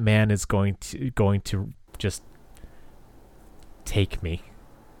 that man is going to just take me.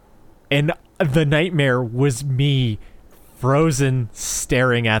 And the nightmare was me frozen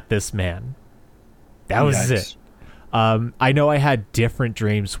staring at this man. That was it. I know I had different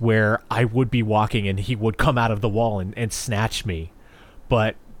dreams where I would be walking and he would come out of the wall and snatch me.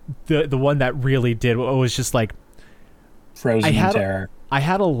 But the one that really did was just like... Frozen in terror. I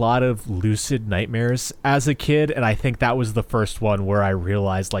had a lot of lucid nightmares as a kid, and I think that was the first one where I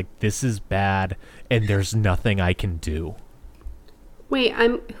realized, like, this is bad and there's nothing I can do. Wait,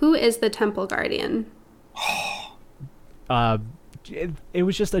 who is the Temple Guardian? It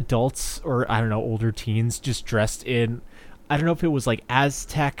was just adults, or I don't know, older teens, just dressed in, I don't know if it was like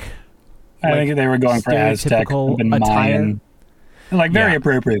Aztec. I think they were going for Aztec and Mayan. Like very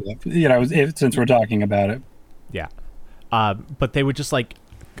appropriate, since we're talking about it. Yeah. But they would just like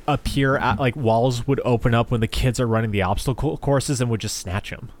appear at, like, walls would open up when the kids are running the obstacle courses and would just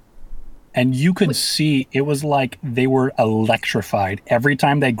snatch them. And you could see it was like they were electrified every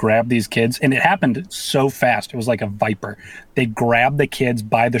time they grabbed these kids. And it happened so fast. It was like a viper. They grabbed the kids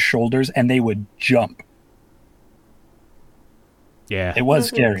by the shoulders and they would jump. Yeah. It was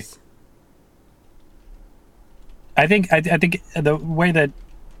scary. I think the way that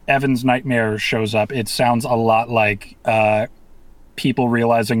Evan's nightmare shows up, it sounds a lot like people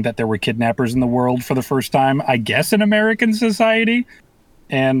realizing that there were kidnappers in the world for the first time, I guess, in American society.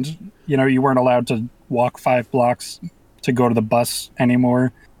 And, you weren't allowed to walk 5 blocks to go to the bus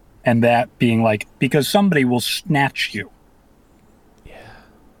anymore. And that being like, because somebody will snatch you. Yeah.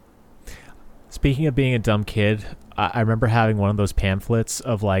 Speaking of being a dumb kid, I remember having one of those pamphlets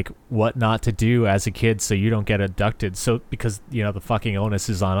of, like, what not to do as a kid so you don't get abducted. So, because, the fucking onus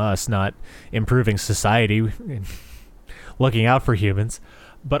is on us, not improving society and looking out for humans.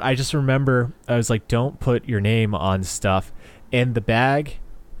 But I just remember, I was like, don't put your name on stuff. And the bag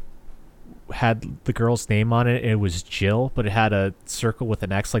had the girl's name on it, and it was Jill, but it had a circle with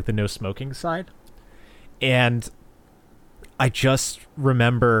an X, like the no smoking side. And I just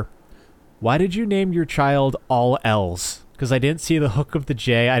remember, why did you name your child all L's? Because I didn't see the hook of the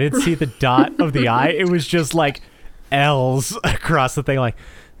J. I didn't see the dot of the I. It was just like L's across the thing. Like,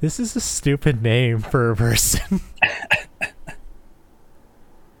 this is a stupid name for a person.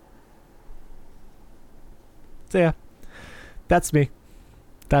 So yeah. That's me.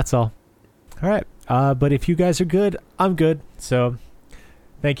 That's all. All right. But if you guys are good, I'm good. So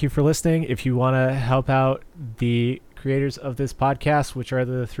thank you for listening. If you want to help out the creators of this podcast, which are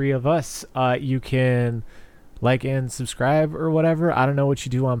the 3 of us, you can like and subscribe or whatever. I don't know what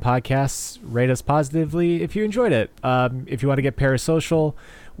you do on podcasts. Rate us positively if you enjoyed it. If you want to get parasocial,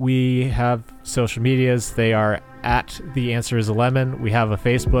 we have social medias. They are at The Answer is a Lemon. We have a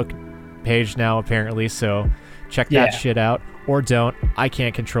Facebook page now, apparently, so check that shit out. Or don't. I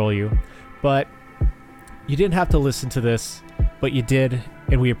can't control you. But you didn't have to listen to this, but you did,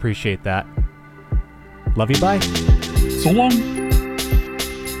 and we appreciate that. Love you, bye. So long.